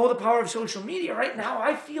 we know the power of social media. Right now,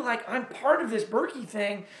 I feel like I'm part of this Berkey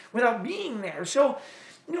thing without being there. So,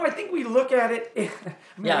 I think we look at it,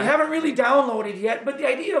 we haven't really downloaded yet, but the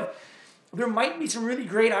idea of there might be some really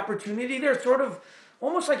great opportunity there, sort of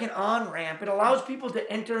almost like an on-ramp. It allows people to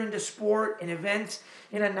enter into sport and events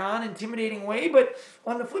in a non-intimidating way. But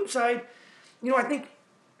on the flip side, I think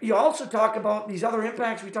you also talk about these other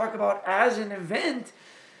impacts we talk about as an event.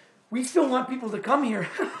 We still want people to come here.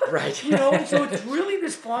 Right. So it's really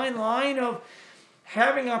this fine line of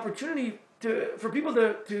having opportunity for people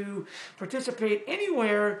to participate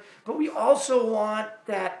anywhere, but we also want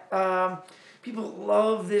that people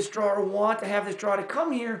love this draw or want to have this draw to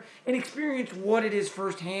come here and experience what it is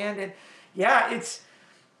firsthand. And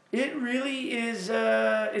it really is,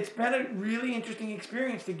 it's been a really interesting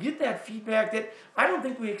experience to get that feedback that I don't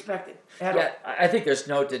think we expected at all. I think there's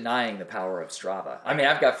no denying the power of Strava.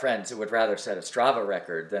 I've got friends who would rather set a Strava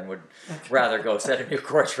record than would rather go set a new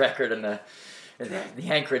course record in the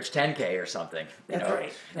Anchorage 10K or something. That's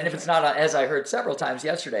right. And if it's not on, as I heard several times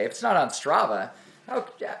yesterday, if it's not on Strava,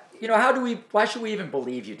 why should we even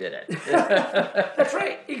believe you did it? That's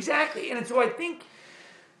right, exactly. And so I think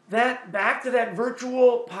that back to that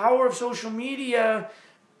virtual power of social media,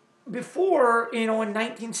 before, in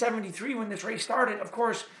 1973 when this race started, of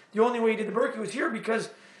course, the only way you did the Berkey was here because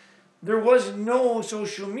there was no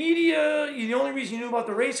social media. The only reason you knew about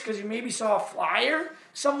the race because you maybe saw a flyer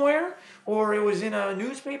somewhere or it was in a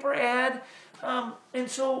newspaper ad. And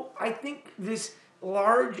so I think this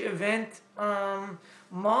large event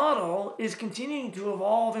model is continuing to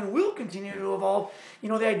evolve and will continue to evolve. The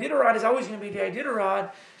Iditarod is always going to be the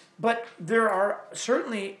Iditarod, but there are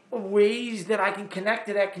certainly ways that I can connect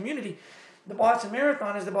to that community. The Boston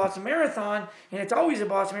Marathon is the Boston Marathon, and it's always a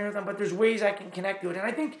Boston Marathon, but there's ways I can connect to it. And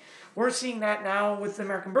I think we're seeing that now with the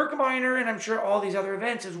American Birkebeiner, and I'm sure all these other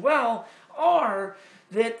events as well, are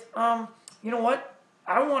that, you know what?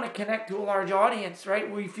 I want to connect to a large audience, right?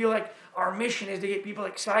 We feel like our mission is to get people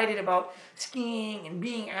excited about skiing and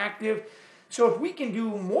being active. So if we can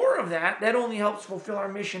do more of that, that only helps fulfill our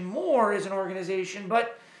mission more as an organization.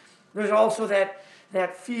 But there's also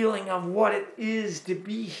that feeling of what it is to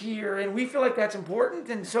be here, and we feel like that's important.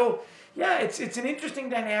 And so, yeah, it's an interesting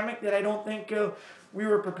dynamic that I don't think we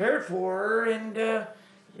were prepared for, and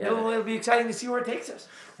it'll be exciting to see where it takes us.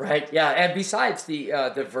 Right. Yeah. And besides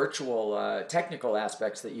the virtual technical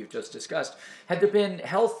aspects that you've just discussed, had there been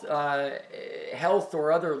health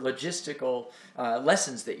or other logistical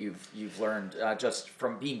lessons that you've learned just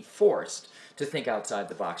from being forced to think outside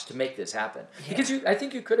the box to make this happen? Yeah. Because I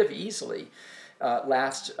think you could have easily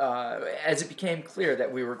as it became clear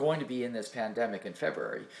that we were going to be in this pandemic in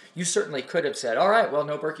February, you certainly could have said, all right, well,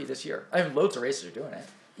 no Birkie this year. I mean, loads of races are doing it.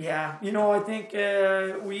 Yeah, I think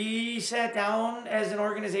we sat down as an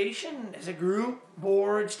organization, as a group,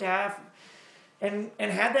 board, staff, and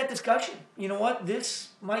had that discussion. You know what? This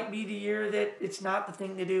might be the year that it's not the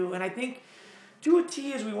thing to do. And I think to a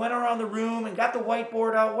T, as we went around the room and got the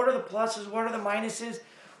whiteboard out, what are the pluses, what are the minuses?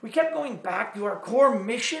 We kept going back to our core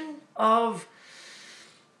mission of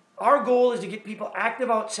our goal is to get people active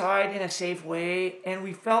outside in a safe way. And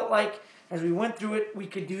we felt like as we went through it, we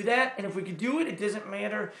could do that. And if we could do it, it doesn't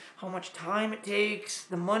matter how much time it takes,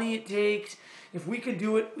 the money it takes. If we could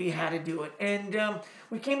do it, we had to do it. And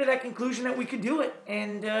we came to that conclusion that we could do it.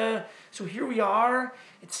 And so here we are.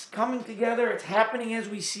 It's coming together. It's happening as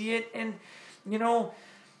we see it. And,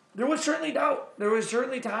 there was certainly doubt. There was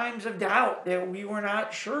certainly times of doubt that we were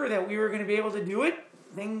not sure that we were going to be able to do it.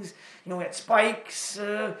 Things, we had spikes.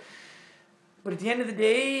 But at the end of the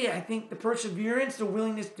day, I think the perseverance, the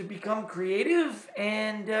willingness to become creative,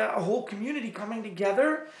 and a whole community coming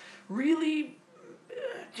together really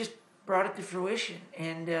just brought it to fruition.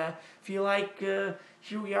 And feel like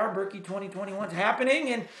here we are, Birkie 2021 is happening,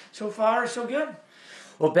 and so far, so good.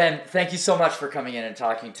 Well, Ben, thank you so much for coming in and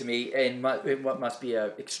talking to me in what must be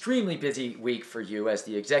an extremely busy week for you as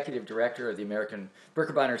the Executive Director of the American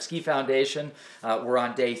Birkebeiner Ski Foundation. We're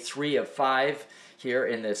on day 3 of 5 here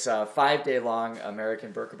in this 5-day-long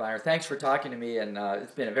American Birkebeiner. Thanks for talking to me, and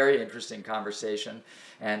it's been a very interesting conversation.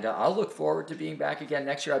 And I'll look forward to being back again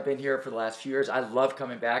next year. I've been here for the last few years. I love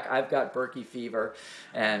coming back. I've got Birkie fever,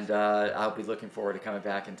 and I'll be looking forward to coming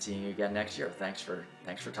back and seeing you again next year. Thanks for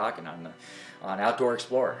talking on Outdoor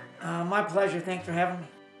Explorer. My pleasure. Thanks for having me.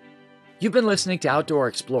 You've been listening to Outdoor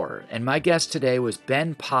Explorer, and my guest today was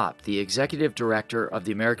Ben Popp, the Executive Director of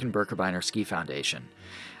the American Birkebeiner Ski Foundation.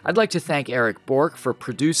 I'd like to thank Eric Bork for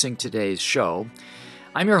producing today's show.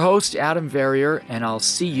 I'm your host, Adam Verrier, and I'll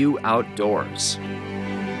see you outdoors.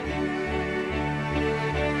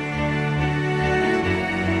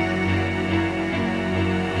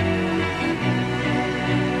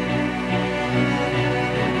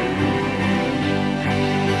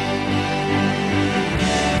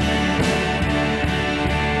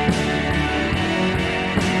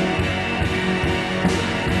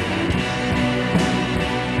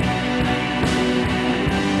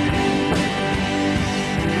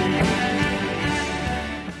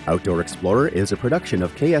 Outdoor Explorer is a production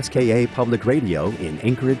of KSKA Public Radio in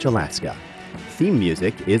Anchorage, Alaska. Theme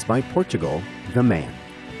music is by Portugal, The Man.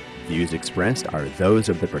 Views expressed are those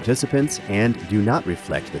of the participants and do not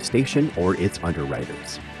reflect the station or its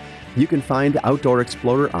underwriters. You can find Outdoor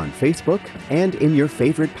Explorer on Facebook and in your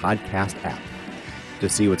favorite podcast app. To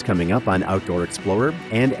see what's coming up on Outdoor Explorer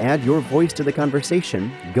and add your voice to the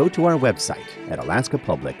conversation, go to our website at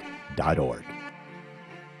alaskapublic.org.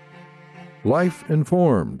 Life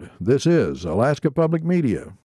informed. This is Alaska Public Media.